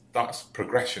that's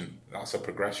progression. That's a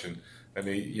progression, and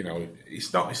it's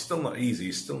still not easy.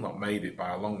 He's still not made it by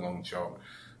a long, long shot,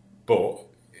 but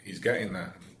he's getting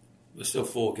there. There's still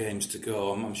 4 games to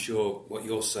go. I'm sure what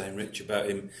you're saying, Rich, about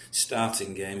him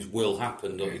starting games will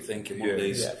happen, don't you think? In one of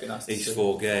these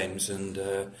 4 games, and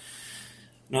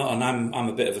I'm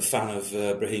a bit of a fan of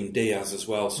Brahim Diaz as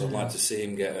well, so I'd like to see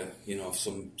him get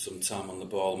some time on the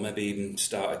ball, maybe even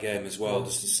start a game as well,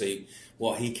 just to see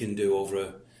what he can do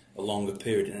over a longer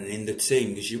period and in the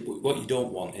team, because what you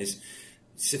don't want is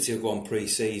City will go on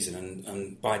pre-season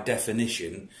and by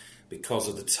definition, because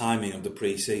of the timing of the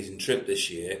pre-season trip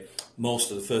this year, most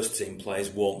of the first team players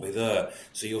won't be there,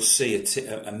 so you'll see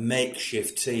a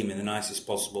makeshift team in the nicest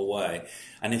possible way.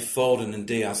 And if Foden and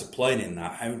Diaz are playing in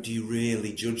that, how do you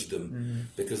really judge them?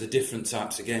 Because they're different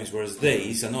types of games, whereas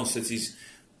these, I know City's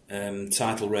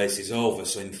title race is over,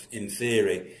 so in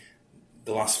theory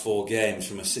the last 4 games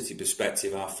from a City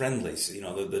perspective are friendlies, the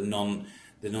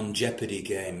non-jeopardy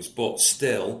games, but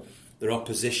still their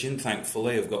opposition,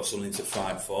 thankfully, have got something to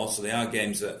fight for, so they are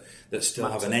games that still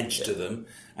have an edge to them.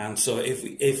 And so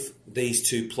if these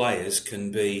 2 players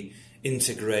can be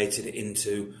integrated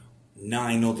into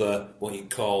 9 other what you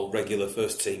call regular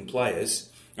first team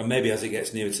players, and maybe as it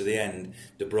gets nearer to the end,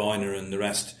 De Bruyne and the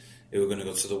rest who are going to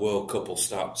go to the World Cup will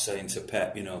start saying to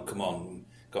Pep, come on,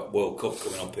 got World Cup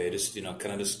coming up here, just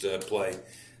can I just play,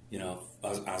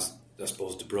 as I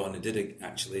suppose De Bruyne did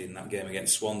actually in that game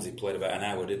against Swansea, played about an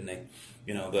hour, didn't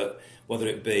he? But whether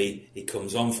it be he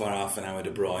comes on for half an hour, De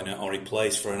Bruyne, or he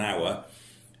plays for an hour,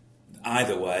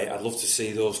 either way, I'd love to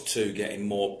see those 2 getting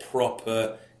more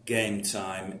proper game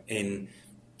time in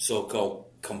so-called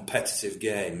competitive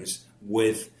games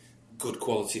with good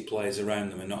quality players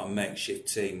around them and not a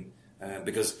makeshift team.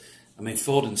 Because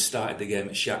Foden started the game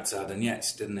at Shakhtar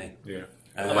Donetsk, didn't he? Yeah.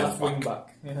 Left wing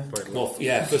back. Yeah. Well,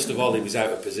 yeah, first of all, he was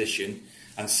out of position.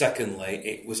 And secondly,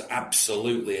 it was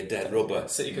absolutely a dead rubber.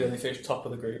 City could only finish top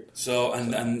of the group. So,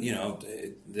 and you know,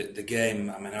 the game,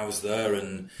 I mean, I was there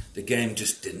and the game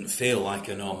just didn't feel like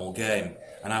a normal game.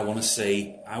 And I want to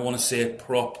see a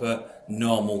proper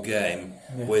normal game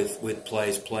with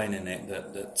players playing in it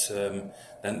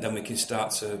then we can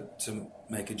start to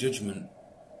make a judgment.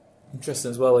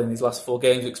 Interesting as well, in these last 4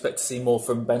 games, we expect to see more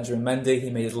from Benjamin Mendy. He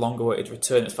made his long-awaited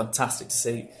return. It's fantastic to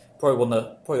see.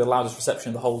 Probably the loudest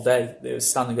reception of the whole day. There was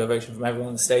standing ovation from everyone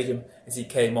in the stadium as he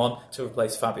came on to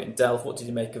replace Fabian Delph. What did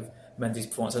you make of Mendy's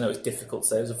performance? I know it's difficult to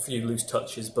say. There was a few loose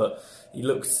touches, but he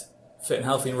looked fit and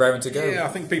healthy and raring to go. Yeah, I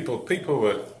think people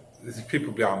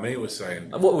behind me were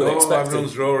saying, and what were they expecting?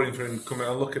 Everyone's roaring for him to come in.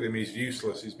 And look at him, he's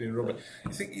useless. He's been rubbish.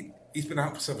 I think he's been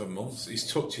out for 7 months. His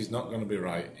touch is not going to be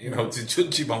right. You know, to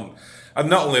judge him on. And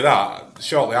not only that,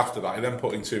 shortly after that, he then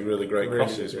put in 2 really great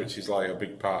crosses, which is like a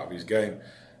big part of his game.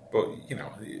 But, you know,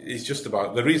 it's just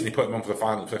about... The reason he put him on for the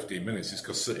final 15 minutes is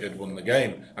because City had won the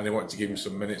game and they wanted to give him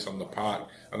some minutes on the park.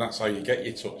 And that's how you get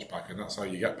your touch back and that's how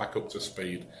you get back up to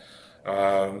speed.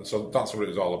 So that's what it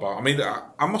was all about. I mean,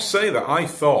 I must say that I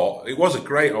thought it was a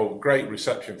great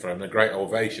reception for him, a great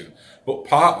ovation. But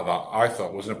part of that, I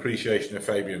thought, was an appreciation of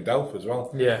Fabian Delph as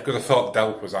well. Yeah. Because I thought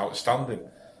Delph was outstanding.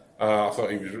 I thought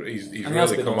he's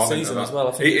really come on season as well.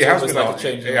 I think he has been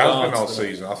all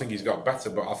season. I think he's got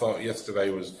better, but I thought yesterday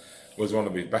was one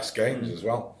of his best games as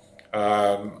well.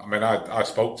 I mean, I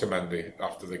spoke to Mendy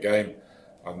after the game,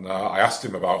 and I asked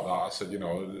him about that. I said, you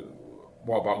know,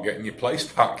 what about getting your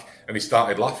place back? And he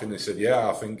started laughing. He said, yeah,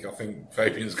 I think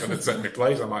Fabian's going to take my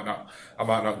place. I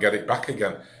might not get it back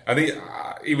again. And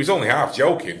he was only half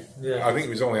joking. Yeah. I think he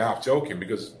was only half joking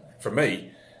because for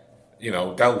me, you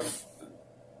know, Delph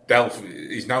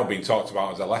is now being talked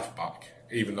about as a left back,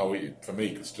 even though for me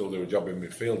he could still do a job in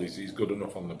midfield. He's good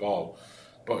enough on the ball,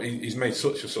 but he's made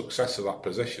such a success of that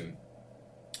position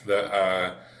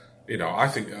that you know, I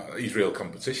think he's real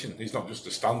competition. He's not just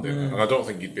a stand-in, and I don't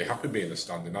think he'd be happy being a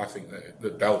stand-in. I think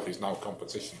that Delph is now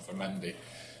competition for Mendy,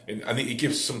 and he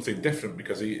gives something different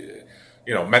because he,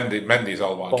 you know, Mendy's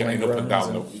all about getting up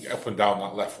and down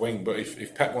that left wing. But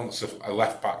if Pep wants a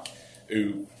left back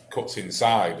who cuts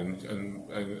inside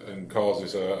and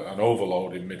causes an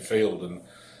overload in midfield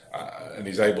and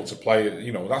he's able to play,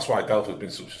 you know, that's why Delph has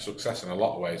been such a success in a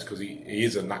lot of ways because he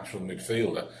is a natural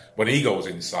midfielder. When he goes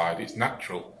inside, it's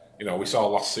natural. You know, we saw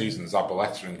last season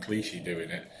Zabaleta and Clichy doing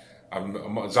it.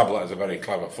 Zabaleta's a very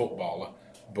clever footballer,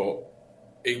 but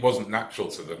it wasn't natural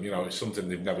to them. You know, it's something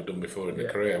they've never done before in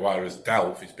their career. Whereas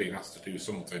Delph is being asked to do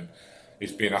something.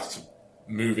 He's being asked to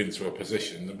move into a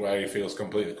position where he feels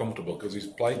completely comfortable because he's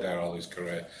played there all his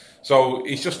career. So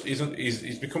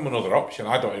he's become another option.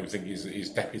 I don't even think he's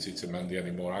deputy to Mendy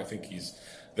anymore. I think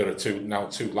there are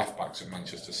two left backs at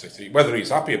Manchester City. Whether he's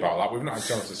happy about that, we've not had a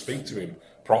chance to speak to him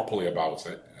properly about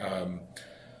it.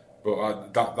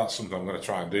 But that's something I'm going to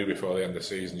try and do before the end of the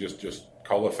season. Just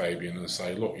collar Fabian and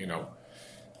say, look, you know,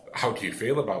 how do you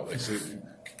feel about this?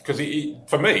 Because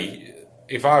for me,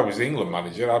 if I was England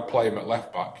manager, I'd play him at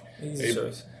left back.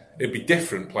 It'd be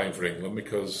different playing for England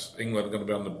because England are going to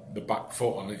be on the back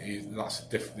foot, and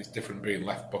it's different being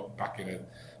left back in a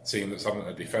team that's having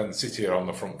to defend. City are on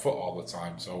the front foot all the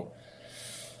time, so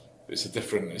it's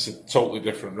a totally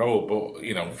different role. But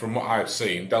you know, from what I've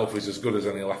seen, Delph is as good as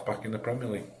any left back in the Premier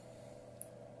League.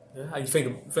 Yeah, you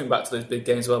think back to those big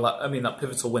games. Well, that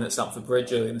pivotal win at Stamford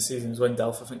Bridge early in the season was when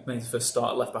Delph, I think, made his first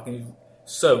start at left back, and he was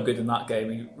so good in that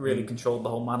game. He really controlled the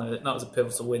whole manner. That was a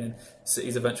pivotal win in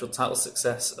City's eventual title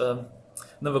success.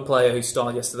 Another player who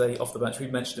started yesterday off the bench, we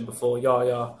mentioned him before,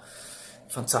 Yaya.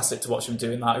 Fantastic to watch him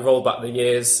doing that. He rolled back the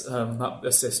years. That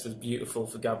assist was beautiful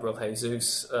for Gabriel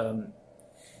Jesus.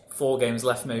 4 games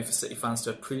left maybe for City fans to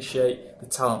appreciate the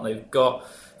talent they've got.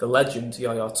 The legend,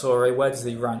 Yaya Toure, where does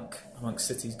he rank amongst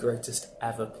City's greatest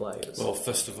ever players? Well,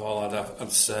 first of all,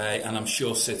 I'd say, and I'm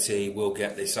sure City will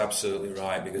get this absolutely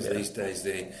right because these days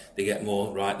they get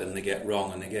more right than they get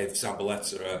wrong, and they gave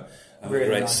Zabaleta a really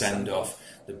great send-off.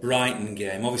 The Brighton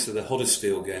game, obviously the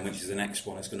Huddersfield game, which is the next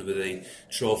one, is going to be the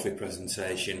trophy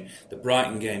presentation. The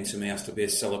Brighton game to me has to be a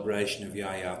celebration of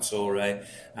Yaya Toure,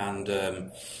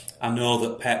 and I know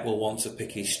that Pep will want to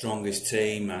pick his strongest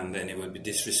team, and then it would be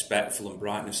disrespectful, and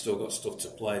Brighton have still got stuff to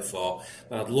play for.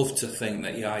 But I'd love to think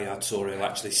that Yaya Toure will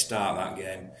actually start that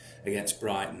game against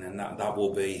Brighton, and that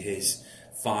will be his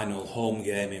final home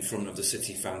game in front of the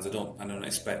City fans. I don't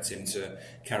expect him to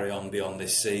carry on beyond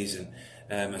this season.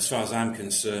 As far as I'm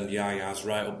concerned, Yaya's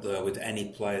right up there with any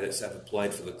player that's ever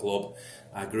played for the club.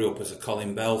 I grew up as a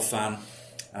Colin Bell fan.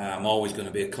 I'm always going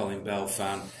to be a Colin Bell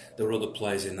fan. There were other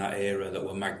players in that era that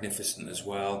were magnificent as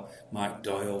well. Mike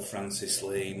Doyle, Francis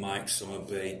Lee, Mike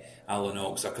Summerby, Alan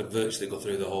Oakes. I could virtually go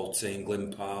through the whole team,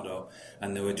 Glyn Pardo,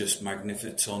 and they were just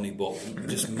magnificent. Tony Buck,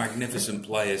 just magnificent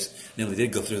players. Nearly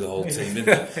did go through the whole team,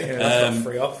 didn't they? That's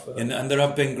free off. And there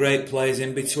have been great players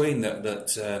in between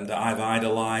that I've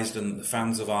idolised and the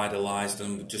fans have idolised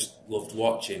and just loved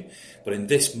watching. But in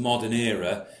this modern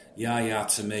era, Yaya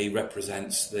to me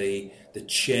represents the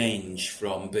change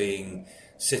from being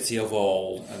City of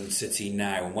old and City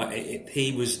now. And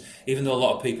he was, even though a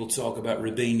lot of people talk about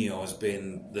Robinho as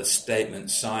being the statement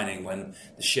signing when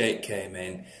the Sheikh came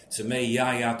in, to me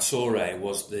Yaya Toure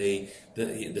was the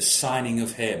signing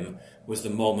of him was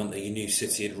the moment that you knew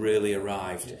City had really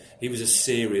arrived. Yeah. He was a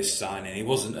serious signing. He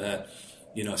wasn't a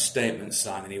statement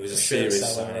signing. He was a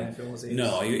serious signing.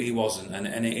 No, he wasn't.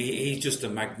 And he's just a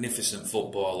magnificent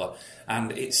footballer.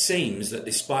 And it seems that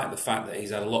despite the fact that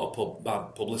he's had a lot of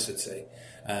bad publicity,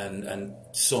 and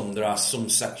there are some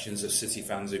sections of City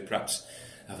fans who perhaps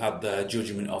have had their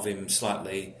judgment of him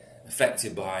slightly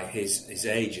affected by his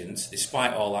agents,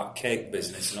 despite all that cake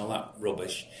business and all that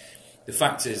rubbish. The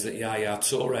fact is that Yaya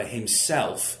Toure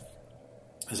himself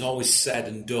has always said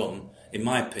and done, in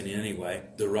my opinion anyway,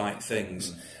 the right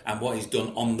things. And what he's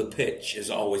done on the pitch has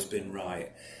always been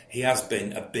right. He has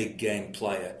been a big game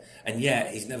player. And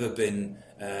yet he's never been,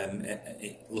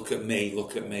 look at me.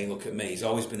 He's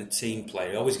always been a team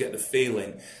player. You always get the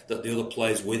feeling that the other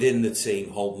players within the team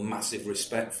hold massive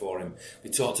respect for him. We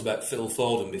talked about Phil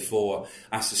Foden before.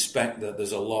 I suspect that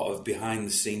there's a lot of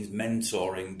behind-the-scenes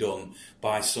mentoring done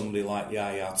by somebody like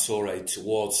Yaya Toure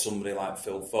towards somebody like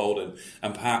Phil Foden.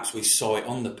 And perhaps we saw it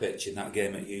on the pitch in that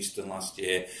game at Houston last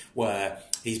year, where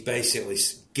he's basically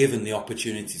given the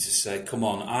opportunity to say, come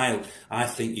on, I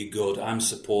think you're good, I'm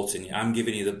supporting you, I'm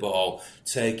giving you the ball,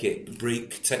 take it,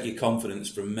 take your confidence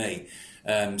from me.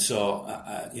 I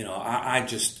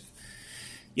just,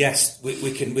 yes,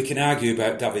 we can argue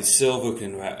about David Silva, we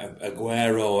can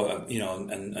Aguero,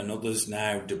 and others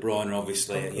now, De Bruyne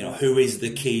obviously, who is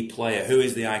the key player, who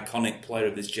is the iconic player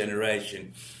of this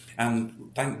generation.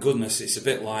 And thank goodness it's a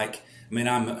bit like, I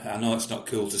know it's not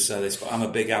cool to say this, but I'm a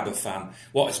big ABBA fan.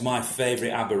 What is my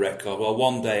favourite ABBA record? Well,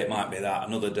 one day it might be that,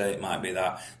 another day it might be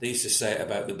that. They used to say it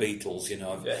about the Beatles,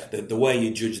 The way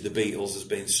you judge the Beatles as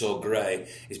being so great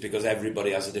is because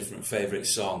everybody has a different favourite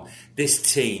song.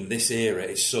 This team, this era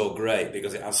is so great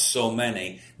because it has so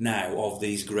many now of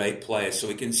these great players. So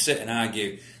we can sit and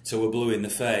argue till we're blue in the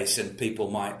face and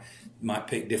people might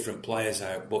pick different players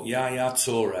out. But Yaya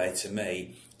Toure, to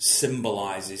me,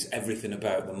 symbolises everything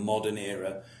about the modern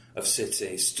era of City.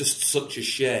 It's just such a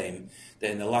shame that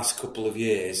in the last couple of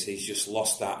years he's just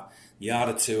lost that yard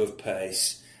or two of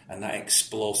pace and that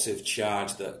explosive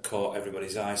charge that caught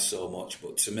everybody's eyes so much.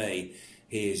 But to me,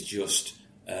 he is just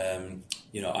an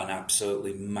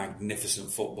absolutely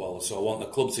magnificent footballer. So I want the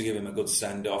club to give him a good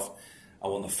send-off. I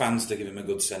want the fans to give him a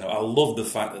good send-off. I love the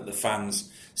fact that the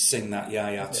fans sing that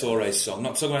Yaya Toure song. I'm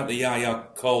not talking about the Yaya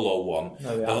Kolo one.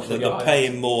 No, they're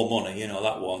paying more money,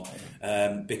 that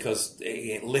one. Because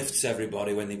it lifts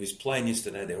everybody. When he was playing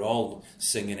yesterday, they were all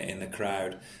singing it in the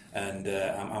crowd. And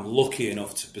I'm lucky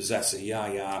enough to possess a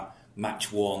Yaya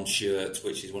match-worn shirt,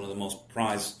 which is one of the most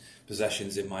prized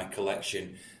possessions in my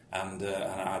collection. And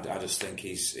I just think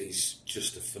he's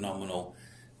just a phenomenal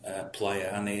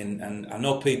player. And I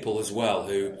know people as well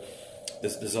who...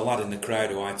 There's a lad in the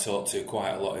crowd who I talk to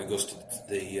quite a lot who goes to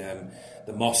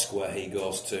the mosque where he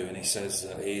goes to, and he says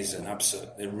that he's an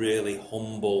absolutely really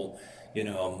humble,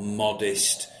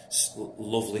 modest,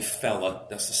 lovely fella.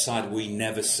 That's the side we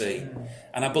never see.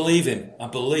 And I believe him. I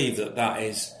believe that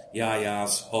is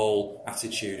Yaya's whole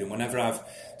attitude. And whenever I've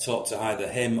talked to either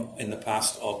him in the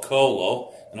past or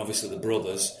Kolo, and obviously the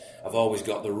brothers, I've always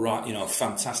got the right,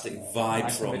 fantastic vibe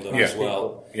from them as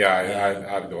well. Yeah,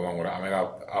 I'd go along with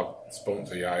that. I've spoken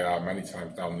to Yaya many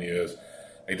times down the years.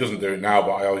 He doesn't do it now,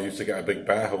 but I always used to get a big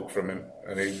bear hug from him,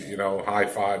 and he, high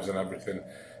fives and everything.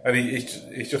 And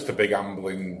he's just a big,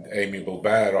 ambling, amiable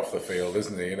bear off the field,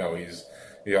 isn't he?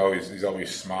 He's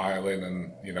always smiling,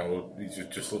 and he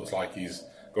just looks like he's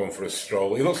going for a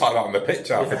stroll. He looks like that on the pitch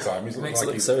half the time. He looks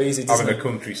like he's so easy, having a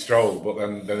country stroll, but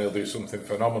then he'll do something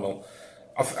phenomenal.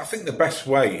 I think the best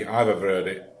way I've ever heard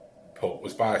it put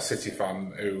was by a City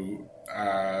fan who,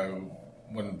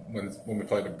 when we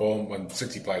played at Bournemouth, when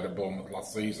City played at Bournemouth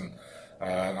last season,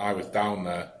 and I was down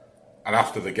there, and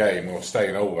after the game we were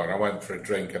staying over, and I went for a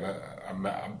drink, and I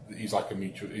met him. He's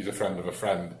a friend of a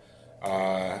friend,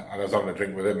 and I was having a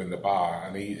drink with him in the bar,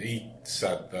 and he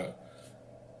said that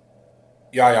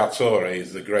Yaya Toure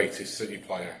is the greatest City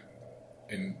player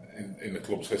in the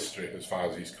club's history as far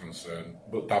as he's concerned.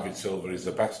 But David Silva is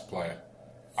the best player,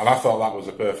 and I thought that was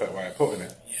a perfect way of putting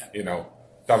it. Yeah. You know,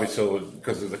 David Silva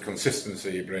because of the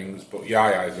consistency he brings, but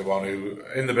Yaya is the one who,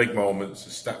 in the big moments,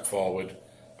 has stepped forward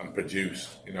and produced.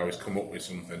 You know, he's come up with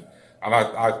something, and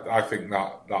I think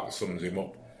that sums him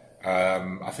up.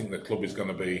 I think the club is going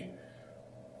to be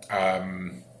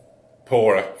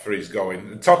poorer for his going.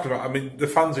 And talking about, I mean, the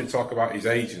fans who talk about his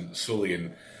agent Sully,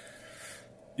 and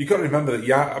you've got to remember that.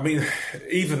 Yeah, I mean,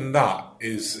 even that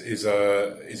is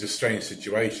a strange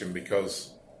situation,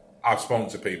 because I've spoken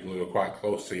to people who are quite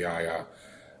close to Yaya,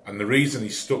 and the reason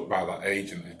he's stuck by that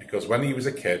agent is because when he was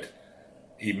a kid,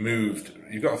 he moved.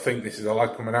 You've got to think this is a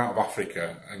lad coming out of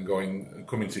Africa and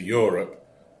coming to Europe.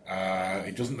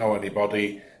 He doesn't know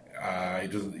anybody. He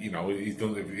doesn't, you know,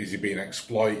 is he being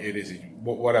exploited? Is he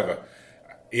whatever?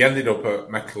 He ended up at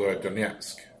Mekhler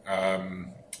Donetsk,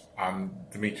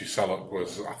 and Dmitry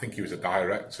Seluk I think he was a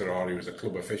director or he was a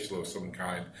club official of some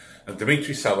kind. And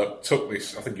Dmitry Seluk took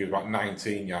this, I think he was about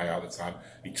 19 Yaya at the time.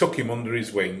 He took him under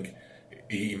his wing.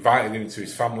 He invited him to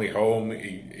his family home.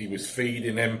 He was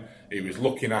feeding him. He was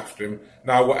looking after him.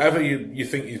 Now, whatever you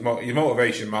think your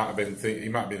motivation might have been, he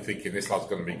might have been thinking this lad's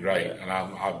going to be great, and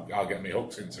I'll get my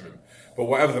hooks into him. But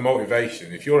whatever the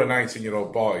motivation, if you're a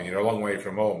 19-year-old boy and you're a long way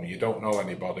from home, you don't know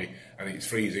anybody, and it's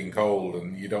freezing cold,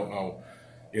 and you don't know,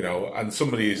 you know, and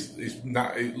somebody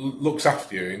looks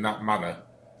after you in that manner.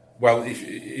 Well,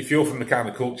 if you're from the kind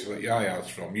of culture that Yaya's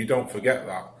from, you don't forget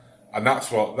that. And that's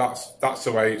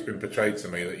the way it's been portrayed to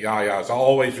me, that Yaya's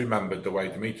always remembered the way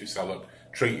Dmitry Seluk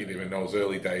treated him in those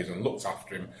early days and looked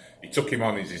after him. He took him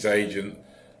on as his agent,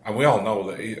 and we all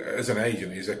know that as an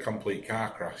agent, he's a complete car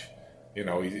crash. You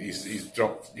know, he's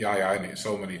dropped Yaya in it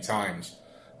so many times.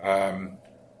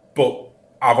 But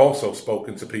I've also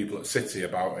spoken to people at City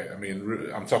about it. I mean,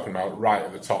 I'm talking about right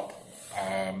at the top.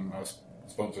 I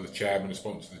spoke to the chairman, I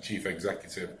spoke to the chief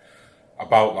executive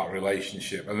about that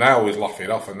relationship, and they always laugh it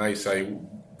off, and they say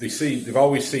they've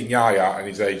always seen Yaya and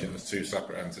his agent as two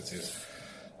separate entities,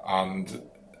 and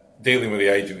dealing with the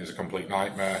agent is a complete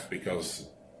nightmare because,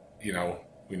 you know,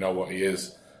 we know what he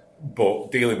is,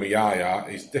 but dealing with Yaya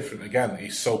is different again.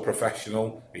 He's so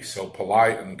professional, he's so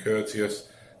polite and courteous.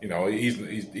 You know,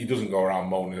 he doesn't go around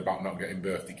moaning about not getting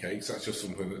birthday cakes. That's just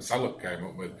something that Seluk came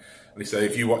up with. And he said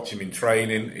if you watch him in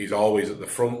training, he's always at the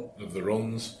front of the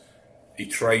runs. He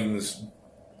trains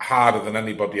harder than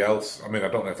anybody else. I mean, I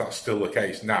don't know if that's still the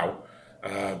case now,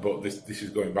 but this is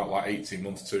going back like 18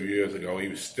 months, 2 years ago. He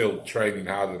was still training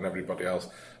harder than everybody else.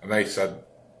 And they said,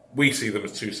 we see them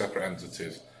as two separate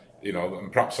entities, you know,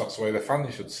 and perhaps that's the way the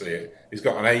fans should see it. He's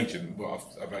got an agent, but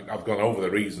I've gone over the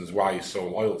reasons why he's so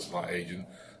loyal to that agent.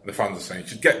 And the fans are saying, you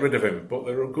should get rid of him, but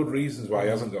there are good reasons why he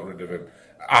hasn't got rid of him.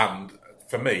 And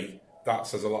for me, that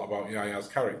says a lot about Yaya's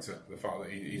character, the fact that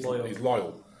he's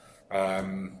loyal.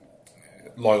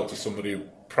 Loyal to somebody who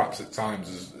perhaps at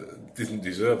times didn't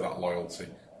deserve that loyalty,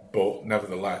 but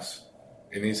nevertheless,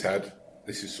 in his head,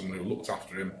 this is someone who looked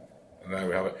after him, and there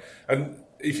we have it. And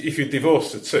if you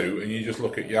divorce the two and you just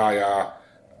look at Yaya,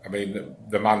 I mean,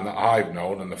 the man that I've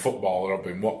known and the footballer I've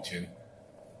been watching,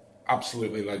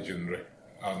 absolutely legendary,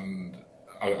 and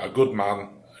a good man,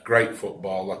 a great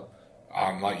footballer,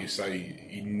 and like you say,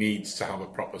 he needs to have a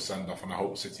proper send-off, and I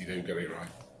hope City do get it right.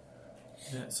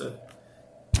 Yeah, it's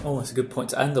almost a good point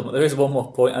to end on, but there is one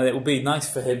more point, and it will be nice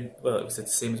for him, well, like we said,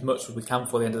 to see him as much as we can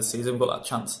before the end of the season. We've got that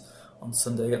chance on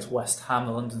Sunday against West Ham,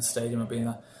 the London Stadium. It'll be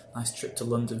a nice trip to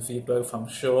London for you both, I'm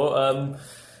sure.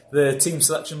 The team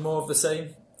selection, more of the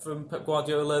same from Pep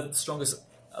Guardiola, the strongest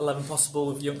 11 possible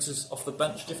with youngsters off the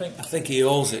bench, do you think? I think he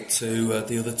owes it to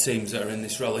the other teams that are in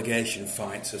this relegation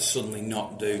fight to suddenly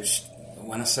not do,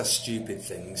 when I say stupid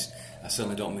things, I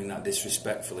certainly don't mean that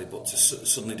disrespectfully, but to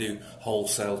suddenly do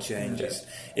wholesale changes.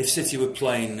 If City were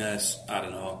playing, I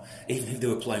don't know, even if they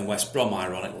were playing West Brom,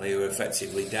 ironically, who were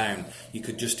effectively down, you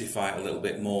could justify it a little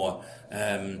bit more.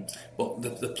 But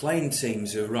the playing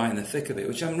teams who are right in the thick of it,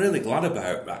 which I'm really glad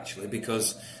about, actually,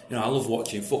 because, you know, I love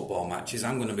watching football matches.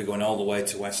 I'm going to be going all the way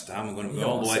to West Ham. I'm going to go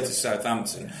all the way to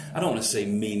Southampton. I don't want to see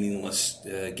meaningless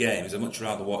games. I'd much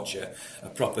rather watch a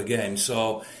proper game.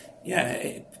 So,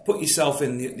 yeah, put yourself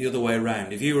in the other way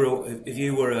around. If you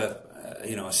were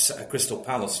a Crystal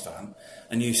Palace fan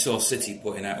and you saw City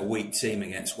putting out a weak team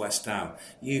against West Ham,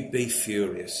 you'd be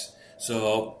furious.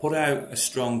 So put out a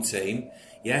strong team.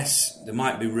 Yes, there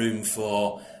might be room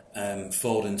for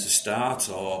Foden to start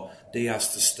or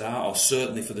Diaz to start, or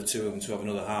certainly for the two of them to have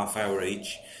another half hour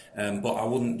each. But I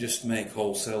wouldn't just make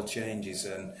wholesale changes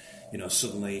and, you know,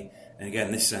 suddenly and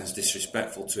again, this sounds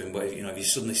disrespectful to him, but if you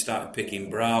suddenly started picking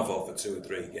Bravo for 2 or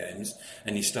 3 games,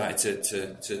 and you started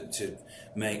to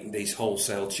make these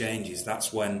wholesale changes,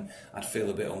 that's when I'd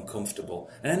feel a bit uncomfortable.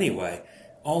 And anyway,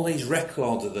 all these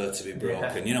records are there to be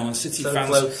broken, and City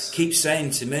fans keep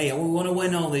saying to me, we want to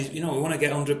win all these, we want to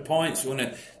get 100 points, we want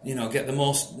to, get the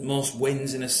most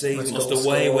wins in a season, most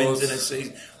away wins in a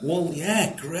season. Well,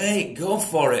 yeah, great, go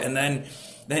for it. And then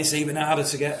it's even harder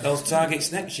to get those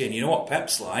targets next year. And you know what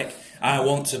Pep's like? I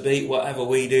want to beat whatever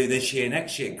we do this year,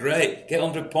 next year. Great, get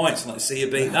 100 points and let's see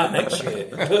you beat that next year.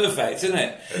 Perfect, isn't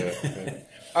it?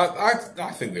 Yeah.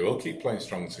 I think they will keep playing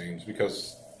strong teams,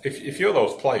 because if you're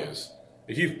those players,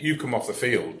 if you come off the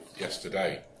field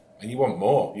yesterday and you want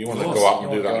more, you want to go out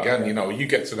and do that again. Yeah. You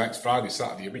get to next Friday,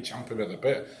 Saturday, you'll be champing at the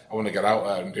bit. I want to get out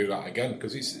there and do that again,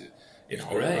 because it's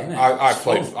great, I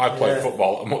played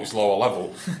football at a much lower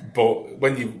level, but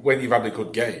when you've had a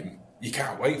good game, you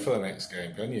can't wait for the next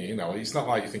game, can you? It's not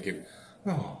like you're thinking,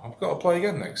 I've got to play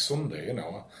again next Sunday.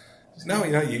 No,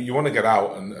 you want to get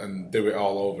out and do it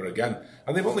all over again.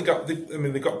 And they've only got,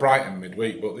 they've got Brighton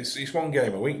midweek, but it's 1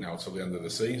 game a week now till the end of the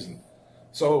season.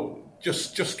 So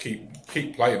just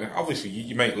keep playing it. Obviously,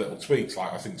 you make little tweaks.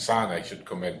 Like I think Sane should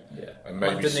come in, and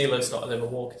maybe Danilo started over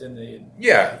Walker, didn't he?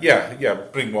 Yeah.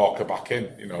 Bring Walker back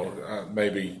in.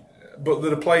 Maybe. But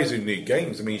there are players who need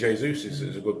games. Jesus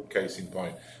is a good case in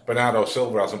point. Bernardo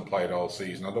Silva hasn't played all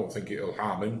season. I don't think it'll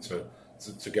harm him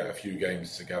to get a few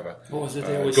games together. What was the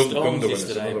deal with Stones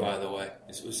yesterday, by the way?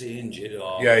 Was he injured?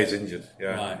 Or? Yeah, he's injured.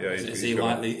 Yeah, right. Yeah. Is he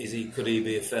likely? Could he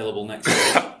be available next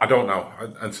week? I don't know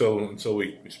until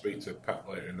we speak to Pep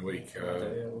later in the week.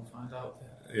 We'll find out.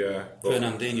 Yeah,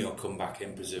 Fernandinho will come back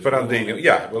in, presumably. Fernandinho,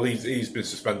 yeah. Well, he's been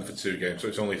suspended for 2 games, so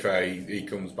it's only fair he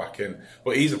comes back in.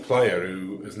 But he's a player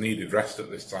who has needed rest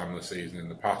at this time of the season in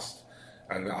the past.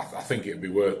 And I think it'd be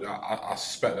worth. I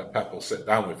suspect that Pep will sit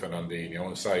down with Fernandinho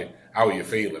and say, "How are you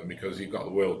feeling?" Because you've got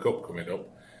the World Cup coming up.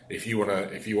 If you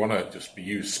wanna just be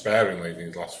used sparingly in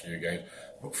these last few games,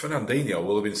 but Fernandinho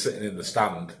will have been sitting in the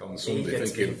stand on Sunday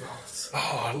thinking,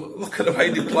 "Oh, look at the way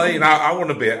they're playing. I want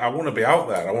to be out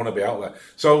there. I want to be out there."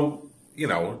 So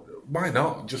why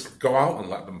not just go out and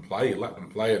let them play,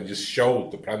 and just show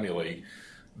the Premier League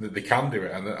that they can do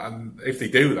it. And if they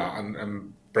do that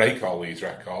and break all these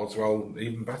records, well,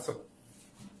 even better.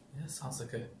 Yeah, sounds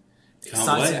like a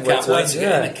exciting. I can't wait to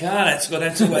get in the car. Let's go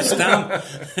down to West Ham.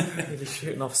 He'll be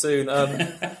shooting off soon.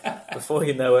 Before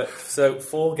you know it, so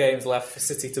 4 games left for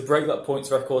City to break that points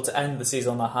record, to end the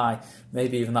season on a high.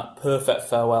 Maybe even that perfect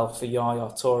farewell for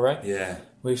Yaya Toure. Yeah.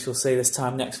 We shall see this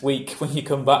time next week when you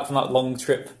come back from that long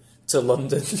trip to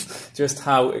London just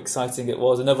how exciting it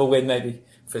was. Another win maybe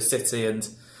for City, and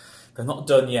they're not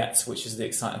done yet, which is the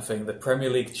exciting thing. The Premier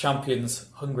League champions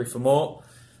hungry for more.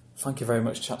 Thank you very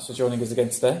much, chaps, for joining us again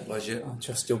today. Pleasure. I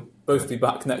trust you'll both be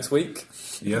back next week.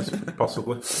 Yes,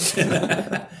 possibly.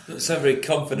 Doesn't sound very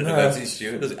confident about it,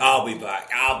 Stuart, does it? I'll be back.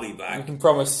 You can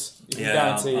promise. You can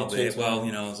guarantee. I'll be.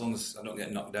 Well, as long as I don't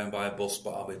get knocked down by a bus,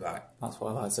 but I'll be back. That's what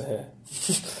I like to hear.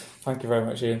 Thank you very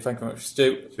much, Ian. Thank you very much,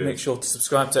 Stu. Cheers. Make sure to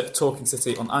subscribe to Talking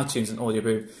City on iTunes and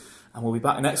Audioboo. And we'll be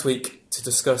back next week to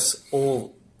discuss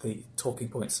all the talking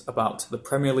points about the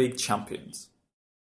Premier League champions.